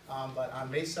tax, but on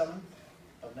May 7th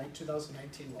of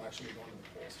 2019, we'll actually be going to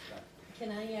the polls for that.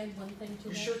 Can I add one thing to that?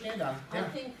 You sure can, Donna. I Yeah.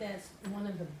 think that's one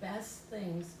of the best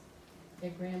things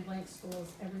that Grand Blanc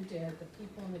Schools ever did, the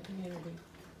people in the community,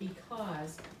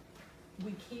 because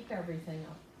we keep everything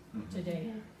up to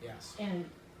date. Yes. And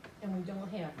we don't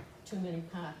have too many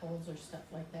potholes or stuff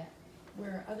like that,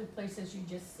 where other places you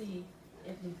just see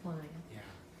it decline. Yeah.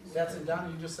 That's, and Donna,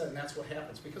 you just said, and that's what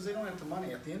happens, because they don't have the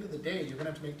money. At the end of the day, you're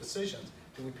gonna have to make decisions.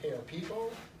 Do we pay our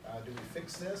people? Do we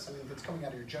fix this? I mean, if it's coming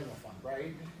out of your general fund,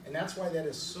 right? And that's why that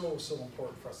is so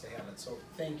important for us to have it. So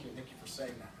thank you for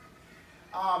saying that.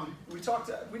 We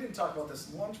didn't talk about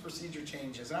this, lunch procedure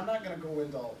changes, and I'm not gonna go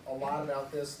into a lot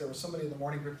about this. There was somebody in the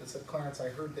morning group that said, Clarence, I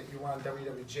heard that you were on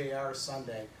WWJR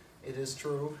Sunday. It is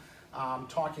true,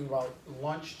 talking about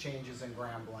lunch changes in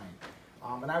Grand Blanc.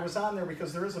 And I was on there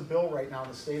because there is a bill right now in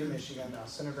the state of Michigan.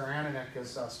 Senator Ananek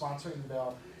is sponsoring the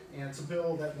bill, and it's a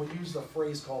bill that will use the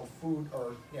phrase called food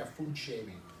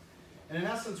shaming. And in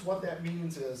essence, what that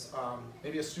means is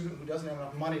maybe a student who doesn't have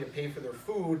enough money to pay for their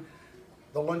food,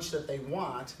 the lunch that they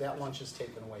want, that lunch is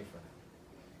taken away from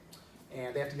them.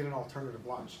 And they have to get an alternative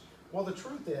lunch. Well, the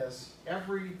truth is,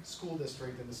 every school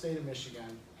district in the state of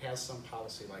Michigan has some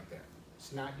policy like that.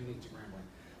 It's not unique to Grand Blanc.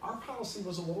 Our policy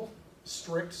was a little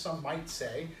strict, some might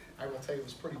say. I will tell you it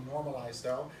was pretty normalized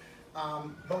though.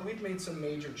 But we've made some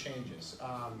major changes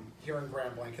here in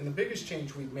Grand Blanc. And the biggest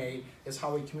change we've made is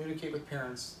how we communicate with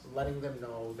parents, letting them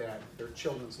know that their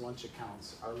children's lunch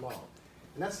accounts are low.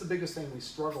 And that's the biggest thing we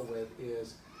struggle with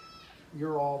is,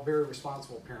 you're all very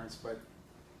responsible parents, but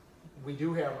we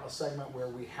do have a segment where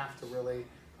we have to really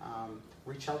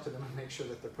reach out to them and make sure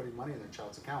that they're putting money in their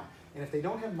child's account. And if they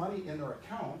don't have money in their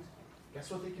account,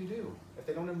 guess what they can do? If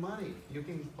they don't have money, you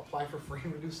can apply for free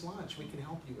and reduced lunch. We can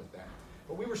help you with that.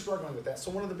 But we were struggling with that.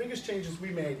 So one of the biggest changes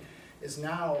we made is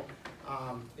now,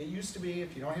 it used to be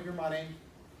if you don't have your money,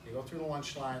 you go through the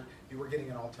lunch line, you were getting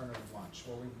an alternative lunch.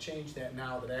 Well, we've changed that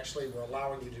now that actually we're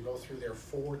allowing you to go through there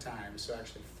 4 times, so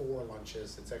actually 4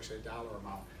 lunches, it's actually a dollar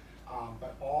amount.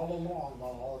 But all along,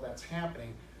 while all of that's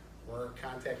happening, we're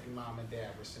contacting mom and dad,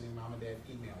 we're sending mom and dad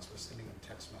emails, we're sending them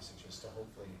text messages to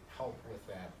hopefully help with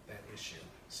that issue.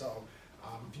 So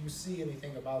if you see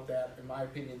anything about that, in my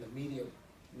opinion, the media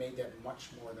made that much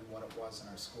more than what it was in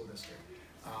our school district.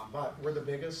 But we're the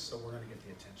biggest, so we're gonna get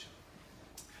the attention.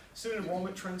 Student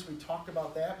enrollment trends, we talked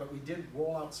about that, but we did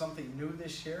roll out something new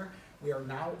this year. We are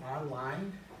now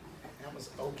online. That was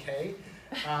okay.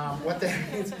 What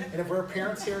that means, and if we're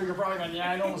parents here, you're probably going,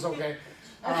 yeah, I know it was okay.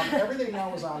 Everything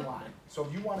now is online. So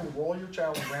if you want to enroll your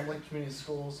child in Grand Blanc Community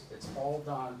Schools, it's all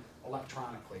done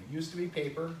electronically. It used to be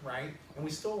paper, right? And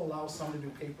we still allow some to do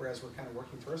paper as we're kind of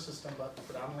working through our system, but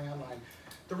predominantly online.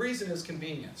 The reason is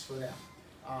convenience for them.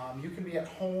 You can be at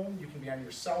home, you can be on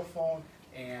your cell phone,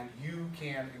 and you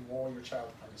can enroll your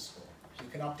child in the school. You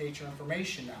can update your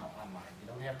information now online. You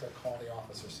don't have to call the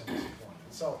office or send us an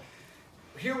appointment. So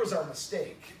here was our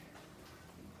mistake.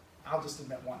 I'll just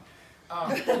admit one.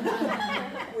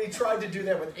 We tried to do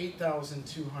that with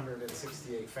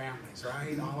 8,268 families,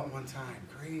 right? All at one time,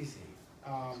 crazy.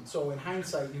 So in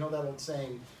hindsight, you know that old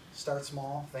saying, start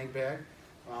small, think big?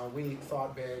 We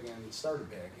thought big and started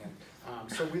big.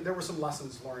 And so there were some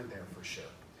lessons learned there for sure.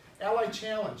 Ally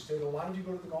Challenge, did a lot of you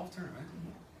go to the golf tournament?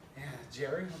 Yeah,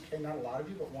 Jerry, okay, not a lot of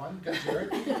you, but one, good Jerry.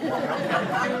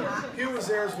 Hugh was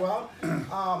there as well.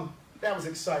 That was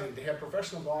exciting to have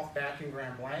professional golf back in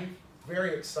Grand Blanc.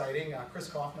 Very exciting. Chris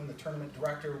Kaufman, the tournament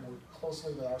director, worked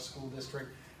closely with our school district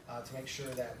to make sure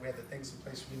that we had the things in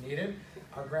place we needed.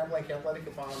 Our Grand Blanc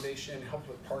Athletic Foundation helped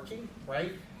with parking,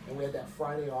 right? And we had that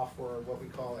Friday off for what we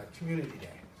call a community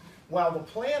day. Well, the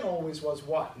plan always was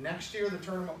what? Next year the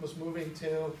tournament was moving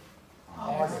to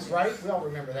August, right? We all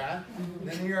remember that. And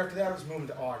then the year after that it was moving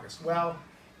to August. Well,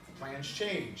 plans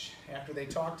change. After they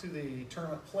talked to the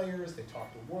tournament players, they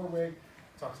talked to Warwick,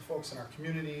 talked to folks in our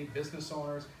community, business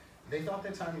owners, they thought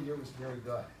that time of year was very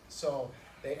good. So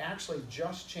they actually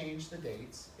just changed the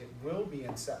dates. It will be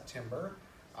in September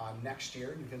next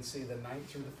year. You can see the 9th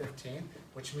through the 15th,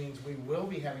 which means we will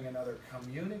be having another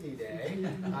community day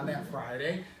on that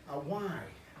Friday. Why?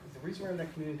 The reason we're having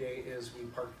that community day is we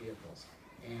park vehicles.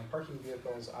 And parking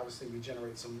vehicles, obviously we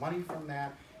generate some money from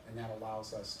that, and that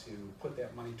allows us to put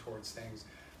that money towards things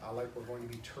like we're going to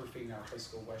be turfing our high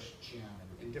school west gym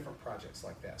and different projects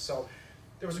like that. So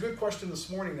there was a good question this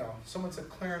morning though. Someone said,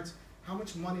 Clarence, how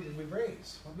much money did we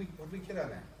raise? What did we get on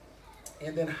that?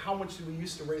 And then how much did we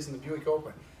used to raise in the Buick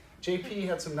Open? JP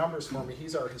had some numbers for me.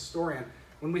 He's our historian.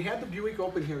 When we had the Buick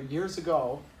Open here years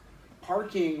ago,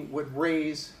 parking would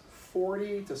raise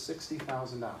 $40,000 to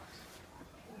 $60,000.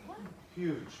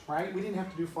 Huge, right? We didn't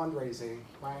have to do fundraising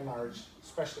by and large,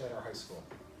 especially at our high school,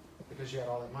 because you had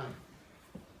all that money.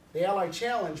 The Ally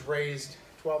Challenge raised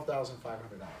 $12,500.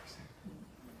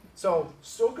 So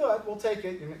still good, we'll take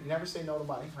it. You never say no to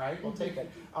money, right? We'll take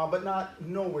it, but not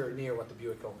nowhere near what the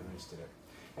Buick Open used to do.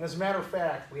 And as a matter of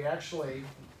fact, we actually,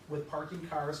 with parking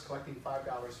cars, collecting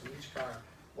 $5 from each car,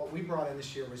 what we brought in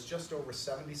this year was just over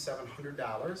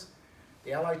 $7,700.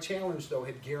 The Ally Challenge, though,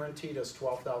 had guaranteed us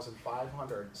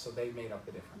 $12,500, so they made up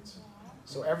the difference.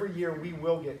 So every year we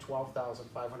will get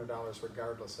 $12,500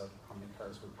 regardless of how many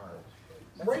cars we park.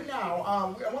 Right now, I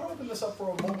want to open this up for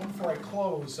a moment before I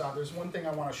close. There's one thing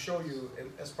I want to show you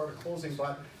as part of closing,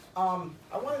 but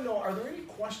I want to know, are there any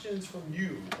questions from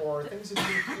you or things that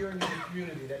you're hearing in the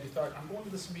community that you thought, I'm going to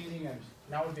this meeting and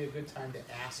now would be a good time to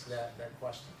ask that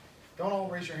question? Don't all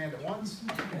raise your hand at once.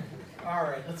 All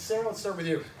right, Sarah, let's start with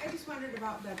you. I just wondered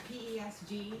about the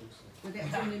PESG, with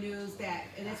that's in the news,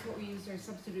 and that's what we use our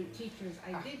substitute teachers.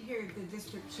 I did hear the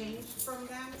district changed from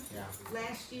them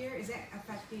last year. Is that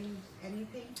affecting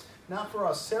anything? Not for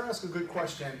us. Sarah asked a good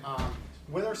question.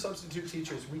 With our substitute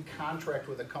teachers, we contract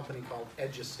with a company called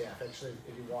EduStaff. Actually,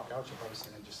 if you walk out, you'll probably see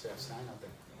an EduStaff sign out there.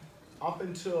 Up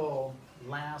until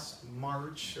last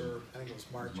March, or I think it was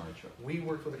March, we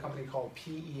worked with a company called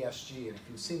PESG. And if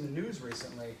you've seen the news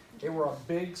recently, they were a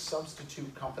big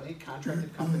substitute company,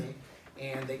 contracted company,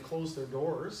 and they closed their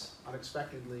doors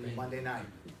unexpectedly Monday night,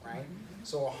 right?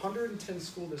 So 110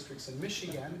 school districts in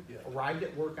Michigan arrived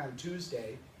at work on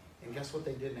Tuesday, and guess what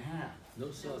they didn't have? No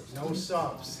subs. No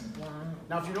subs. Wow.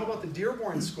 Now, if you know about the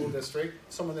Dearborn School District,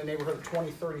 some of the neighborhood of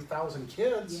 20, 30,000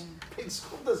 kids, big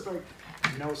school district,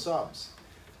 no subs.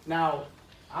 Now,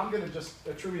 I'm going to just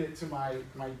attribute it to my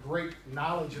great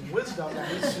knowledge and wisdom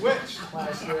that we switched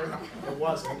last year. It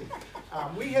wasn't.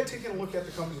 We had taken a look at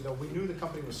the company, though. We knew the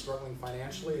company was struggling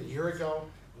financially. A year ago,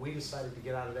 we decided to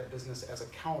get out of that business as a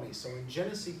county. So in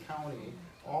Genesee County,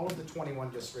 all of the 21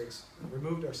 districts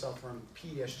removed ourselves from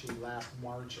PESG last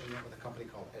March and went with a company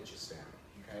called EduStaff.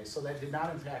 Okay, so that did not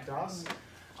impact us.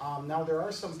 Now, there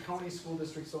are some county school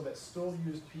districts, though, that still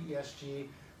use PESG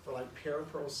for like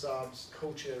parapro subs,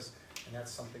 coaches, and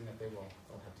that's something that they'll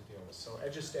have to deal with. So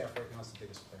EduStaff right now is the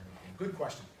biggest player in the game. Good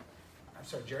question. I'm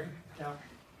sorry, Jerry? Now,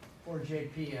 for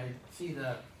JP, I see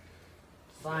the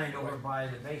sign over by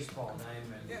the baseball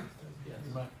diamond. Yeah.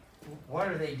 But what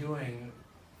are they doing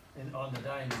on the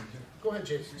diamond? Go ahead,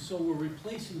 JP. So we're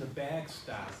replacing the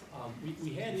backstop.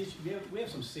 We had issues. We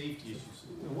have some safety issues.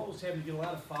 And what was happening? You get a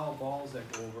lot of foul balls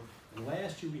that go over. And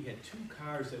last year we had 2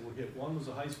 cars that were hit. One was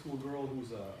a high school girl who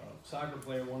was a soccer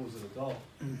player. One was an adult.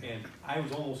 And I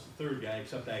was almost the third guy,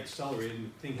 except I accelerated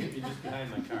and the thing hit me just behind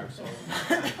my car.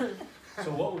 So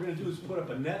what we're going to do is put up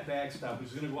a net backstop,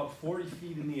 which is going to go up 40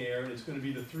 feet in the air, and it's going to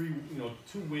be the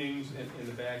 2 wings and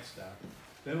the backstop.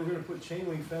 Then we're going to put chain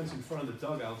link fence in front of the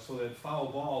dugout so that foul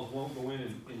balls won't go in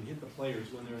and hit the players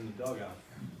when they're in the dugout.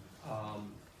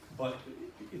 But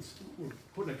we're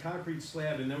putting a concrete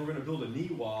slab, and then we're going to build a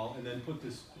knee wall, and then put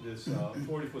this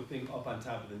 40-foot thing up on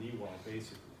top of the knee wall,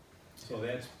 basically. So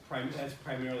that's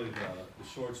primarily the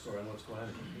short story on what's going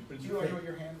on. But you know what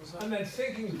your hand was On on? that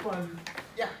sinking fund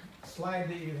slide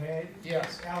that you had,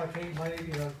 Yes. allocate money,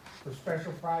 for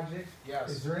special projects. Yes.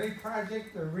 Is there any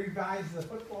project to revise the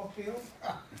football field?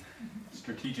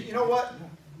 Strategic. You know what?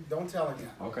 Don't tell him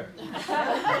yet. Okay.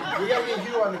 We got to get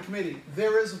you on the committee.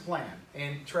 There is a plan,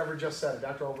 and Trevor just said it,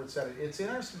 Dr. Olbert said it. It's in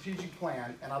our strategic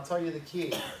plan, and I'll tell you the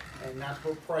key, and not to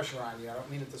put pressure on you, I don't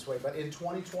mean it this way, but in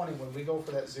 2020, when we go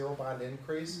for that zero bond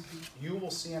increase, you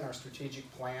will see in our strategic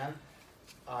plan,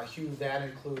 Hugh, that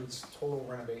includes total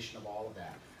renovation of all of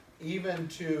that. Even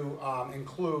to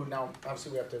include, now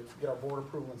obviously we have to get our board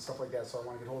approval and stuff like that, so I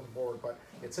want to get hold of the board, but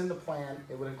it's in the plan.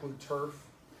 It would include turf.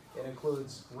 It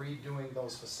includes redoing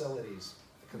those facilities,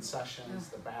 the concessions,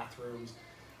 the bathrooms.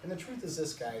 And the truth is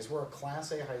this, guys, we're a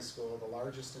Class A high school, the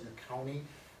largest in the county.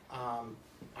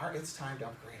 it's time to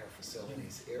upgrade our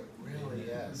facilities. It really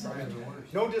is. I mean,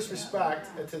 no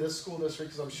disrespect to this school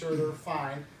district, because I'm sure they're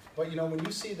fine, but you know, when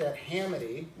you see that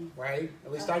Hamity, right,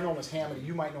 at least I know them as Hamity,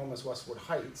 you might know them as Westwood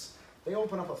Heights, they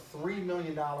open up a $3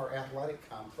 million athletic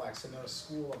complex, and they're a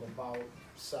school of about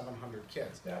 700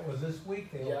 kids. That was this week.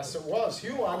 Yes, it was.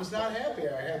 Hugh, I was not happy.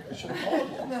 I should have called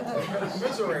you. I was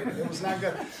commiserated. It was not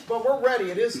good. But we're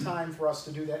ready. It is time for us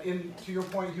to do that. To your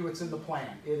point, Hugh, it's in the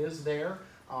plan. It is there.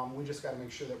 We just got to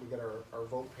make sure that we get our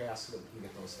vote passed so that we can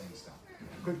get those things done.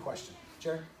 Good question.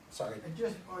 Jerry? Sorry. And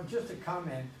just a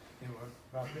comment, you know,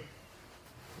 about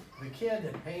the kid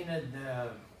that painted the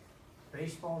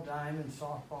baseball diamond,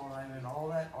 softball diamond, all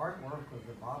that artwork with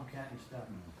the bobcat and stuff.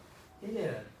 He did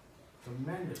a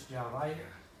tremendous job. I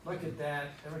look at that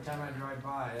every time I drive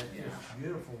by. It's just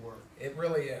beautiful work. It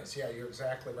really is. Yeah, you're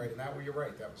exactly right. And you're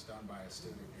right. That was done by a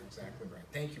student. You're exactly right.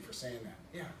 Thank you for saying that.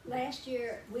 Yeah. Last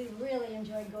year, we really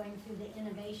enjoyed going through the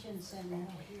Innovation Center.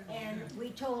 And we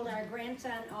told our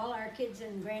grandson, all our kids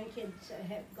and grandkids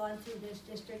have gone through this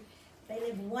district. They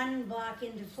live 1 block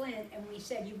into Flint, and we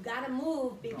said, you've got to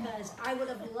move, because I would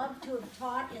have loved to have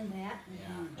taught in that.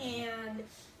 Yeah. And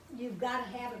you've got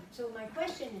to have it. So my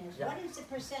question is, what is the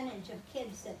percentage of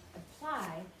kids that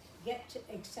apply get to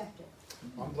accepted?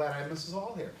 I'm glad I have Mrs.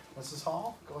 Hall here. Mrs.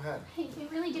 Hall, go ahead.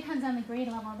 It really depends on the grade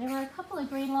level. There were a couple of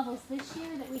grade levels this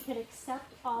year that we could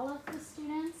accept all of the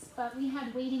students, but we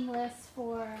had waiting lists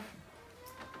for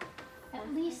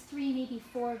at least 3, maybe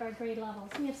 4 of our grade levels.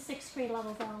 We have 6 grade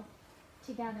levels all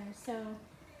together. So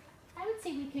I would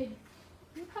say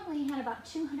we probably had about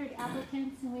 200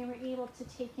 applicants, and we were able to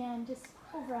take in just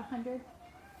over 100.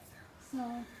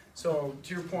 So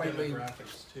to your point, Lee.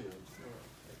 Demographics too.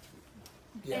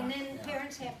 Yeah, And then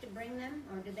parents have to bring them,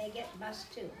 or do they get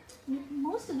bused too?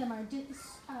 Most of them are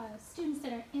students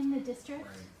that are in the district,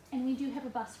 Right. and we do have a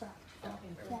bus route. Yeah.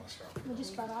 We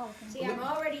just brought all of them. See, I'm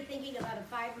already thinking about a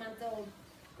 5-month-old.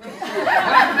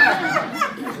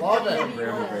 Love it.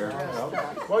 Grandma Bear.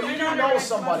 Yep. Well, you do know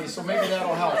somebody, so maybe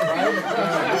that'll help,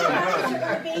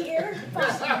 right? Be here.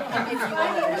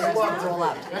 Good luck, roll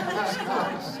up.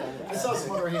 I saw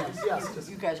some other hands, yes.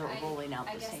 You guys are rolling out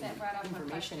I the guess same that brought up a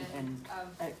information question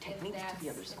and of techniques if to the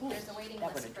other schools. There's a waiting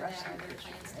That would list for address that. Are some there issues.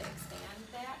 plans to expand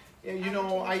that? Yeah, you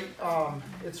know,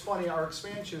 it's funny, our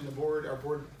expansion, our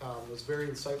board was very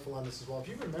insightful on this as well. If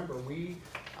you remember,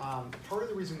 part of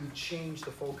the reason we changed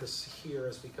the focus here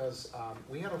is because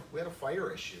we had a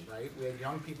fire issue, right? We had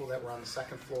young people that were on the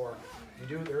 2nd floor.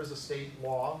 There is a state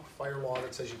law, fire law,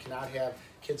 that says you cannot have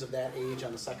kids of that age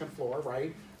on the 2nd floor,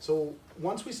 right? So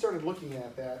once we started looking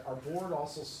at that, our board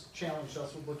also challenged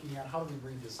us with looking at how do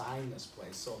we redesign this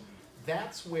place. So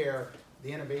that's where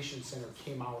the Innovation Center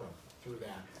came out of, through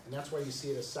that. And that's why you see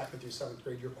it as 2nd through 7th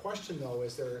grade. Your question though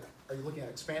is, are you looking at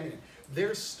expanding it?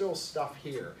 There's still stuff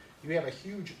here. You have a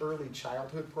huge early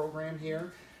childhood program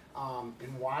here.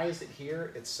 And why is it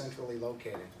here? It's centrally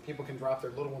located. People can drop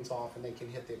their little ones off and they can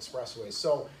hit the expressway.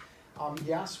 So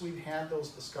yes, we've had those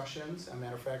discussions. As a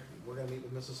matter of fact, we're going to meet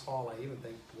with Mrs. Hall, I even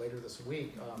think, later this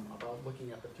week about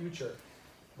looking at the future.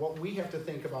 What we have to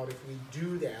think about, if we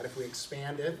do that, if we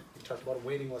expand it, we talked about a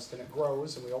waiting list and it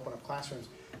grows and we open up classrooms,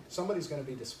 somebody's going to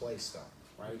be displaced though,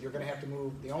 right? You're going to have to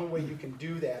move. The only way you can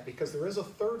do that, because there is a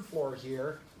 3rd floor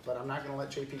here, but I'm not going to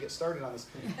let JP get started on this.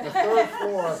 The 3rd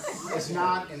floor is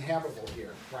not inhabitable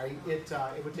here, right?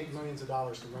 It would take millions of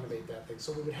dollars to renovate that thing.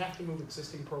 So we would have to move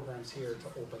existing programs here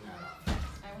to open that up.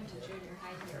 I went to junior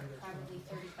high here probably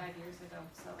 35 years ago,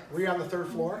 so. Were you on the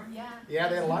 3rd floor? Yeah. Yeah,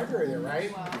 they had a library there,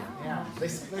 right? Wow. Yeah,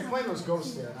 they claim there's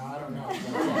ghosts there. No, I don't know.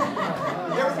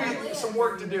 There would be some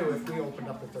work to do if we opened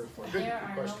up the 3rd floor. Good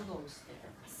question. ghosts there.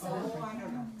 So, I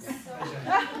don't know.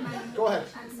 Go ahead.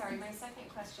 I'm sorry, my second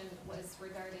question was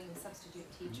regarding substitute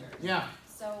teachers. Yeah.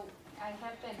 So I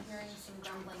have been hearing some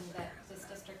grumbling that this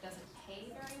district doesn't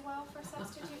pay very well for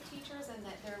substitute teachers and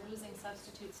that they're losing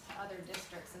substitutes to other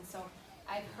districts. And so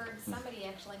I've heard somebody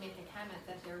actually make a comment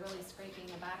that they're really scraping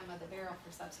the bottom of the barrel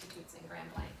for substitutes in Grand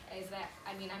Blanc. Is that,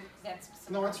 that's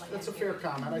some No, grumbling that's a I'm fair hearing.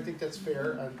 comment. I think that's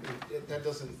fair. That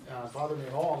doesn't bother me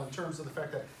at all in terms of the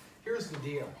fact that, here's the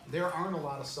deal. There aren't a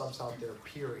lot of subs out there,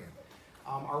 period.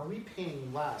 Are we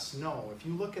paying less? No. If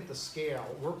you look at the scale,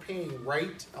 we're paying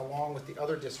right along with the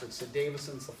other districts, the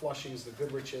Davisons, the Flushings, the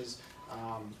Goodriches,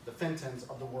 the Fentons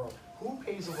of the world. Who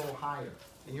pays a little higher?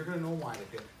 And you're going to know why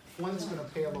they pay. Flint's going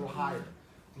to pay a little higher.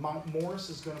 Mount Morris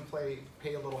is going to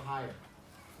pay a little higher.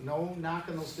 No knock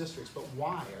on those districts, but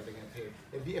why are they going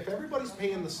to pay? If everybody's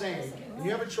paying the same, and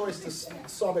you have a choice to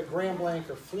sub at Grand Blanc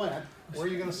or Flint, where are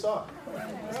you going to sub?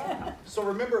 So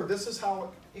remember, this is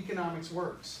how economics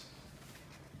works.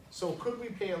 So could we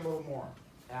pay a little more?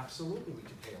 Absolutely, we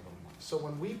could pay a little more. So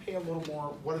when we pay a little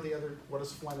more, what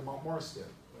does Flint and Mount Morris do?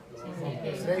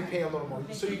 They pay a little more.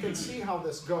 So you can see how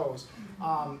this goes.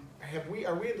 Are we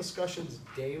in discussions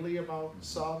daily about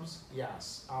subs?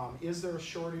 Yes. Is there a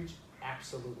shortage?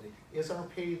 Absolutely. Is our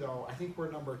pay though, I think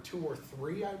we're number 2 or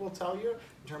 3, I will tell you,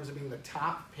 in terms of being the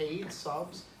top paid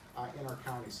subs in our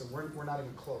county. So we're not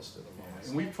even close to the lowest.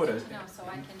 And we That's put good a, to know, so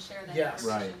I can share that Yes.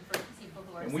 information for people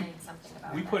who are And saying something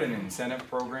about we that. put an incentive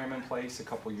program in place a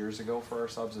couple years ago for our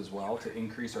subs as well to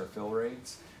increase our fill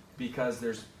rates, because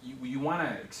you want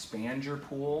to expand your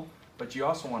pool, but you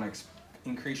also want to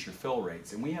increase your fill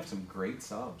rates. And we have some great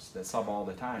subs that sub all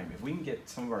the time. If we can get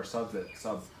some of our subs that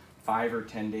sub 5 or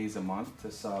 10 days a month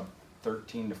to sub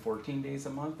 13 to 14 days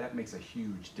a month, that makes a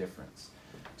huge difference.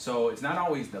 So it's not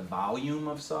always the volume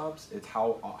of subs, it's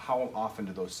how often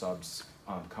do those subs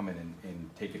come in and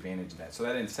take advantage of that. So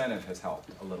that incentive has helped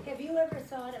a little bit. Have you ever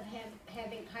thought of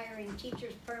hiring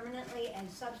teachers permanently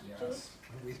as substitutes?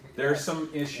 There's some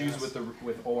issues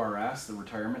with ORS, the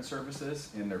retirement services,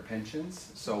 and their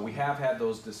pensions. So we have had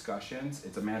those discussions.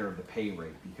 It's a matter of the pay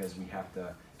rate, because we have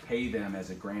to pay them as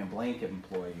a Grand Blanc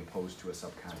employee opposed to a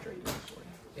subcontracted employee.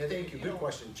 Yeah, thank you. Good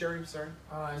question. Jerry, sorry.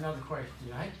 Another question.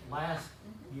 I think last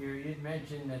year you'd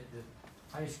mentioned that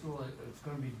the high school was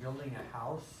going to be building a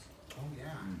house. Oh,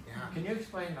 yeah. Can you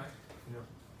explain,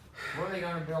 where are they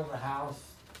going to build the house?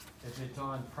 If it's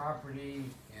on property?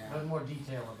 Yeah. A little more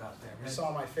detail about that. You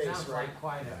saw my face, Sounds right? like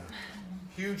quite a...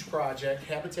 Huge project.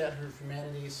 Habitat for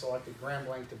Humanity selected Grand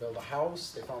Blanc to build a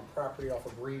house. They found property off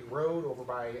of Reed Road over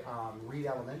by Reed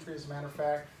Elementary, as a matter of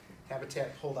fact.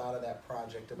 Habitat pulled out of that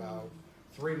project about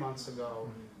 3 months ago.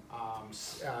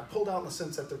 Pulled out in the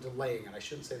sense that they're delaying it. I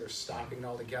shouldn't say they're stopping it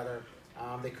altogether.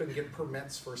 They couldn't get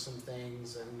permits for some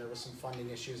things, and there was some funding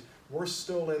issues. We're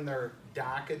still in their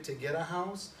docket to get a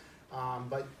house,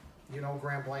 but you know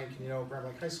Grand Blanc, and you know Grand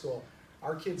Blanc High School,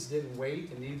 our kids didn't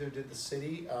wait, and neither did the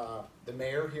city. The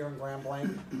mayor here in Grand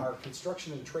Blanc, our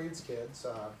construction and trades kids,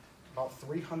 about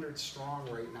 300 strong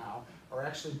right now, are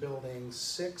actually building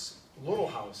 6 little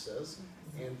houses,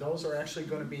 and those are actually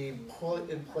going to be put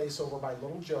in place over by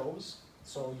Little Joe's.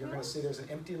 So you're going to see there's an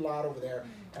empty lot over there,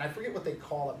 and I forget what they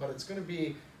call it, but it's going to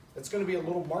be a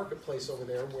little marketplace over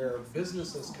there where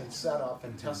businesses can set up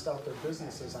and test out their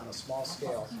businesses on a small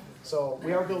scale. So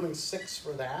we are building 6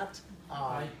 for that,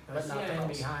 but not the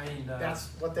house. Behind, That's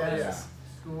what that Yeah. is.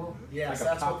 school. Yes, Like a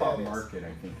that's what pop-up that is. market,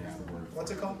 I think is the word.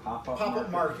 What's it called? Pop-up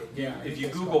market. Yeah. If you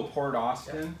Google Port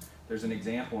Austin, there's an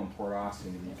example in Port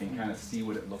Austin, and you can kind of see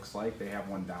what it looks like. They have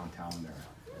one downtown there.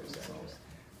 So.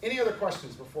 Any other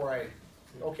questions before I?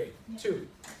 Okay, 2.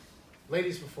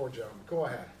 Ladies before gentlemen, go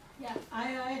ahead. Yeah,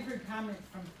 I've heard comments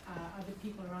from other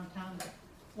people around town that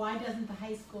why doesn't the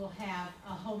high school have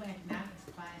a home economics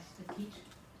class to teach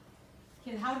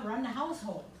kids how to run the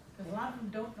household? Because a lot of them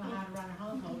don't know how to run a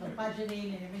household, the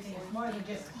budgeting and everything. It's more than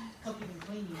just cooking and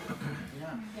cleaning.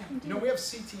 Yeah. Yeah. You know, we have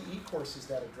CTE courses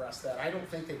that address that. I don't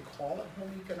think they call it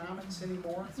home economics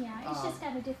anymore. Yeah, it's just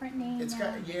got a different name It's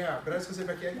now. got, yeah, but I was gonna say,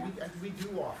 Becky, we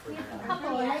do offer We have a that.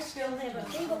 couple I of still have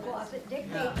a tablecloth that Dick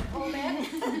made home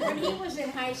ec when he was in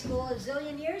high school a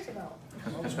zillion years ago.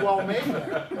 It was well made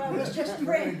there. Well, it was just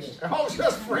fringe. Oh, it's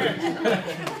just French.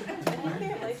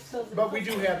 But we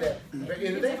do have that.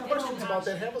 If they have questions about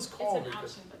that, have us call. It's an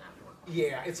because- option, but not a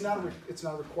requirement. Yeah, it's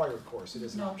not a required course. It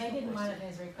is an No, they optional didn't course. want it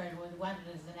as required, they wanted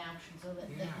it as an option so that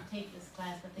they Yeah. could take this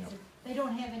class, but they said, they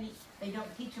don't have any, they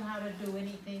don't teach them how to do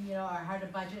anything, or how to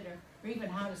budget, or even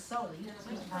how to sew. They just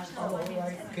teach them how to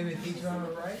sew. Can they teach them how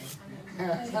to write?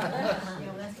 That's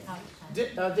the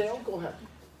college time. Dale, go ahead.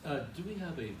 Do we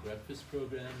have a breakfast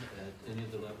program at any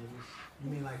of the levels? You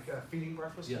mean like feeding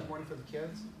breakfast in the Yeah. morning for the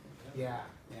kids? Yeah,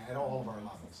 at all of our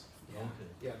levels. Yeah. Okay.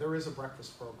 Yeah, there is a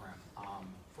breakfast program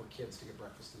for kids to get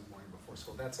breakfast in the morning before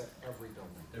school. That's at every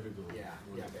building. Every building?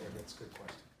 Yeah, that's a good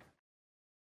question.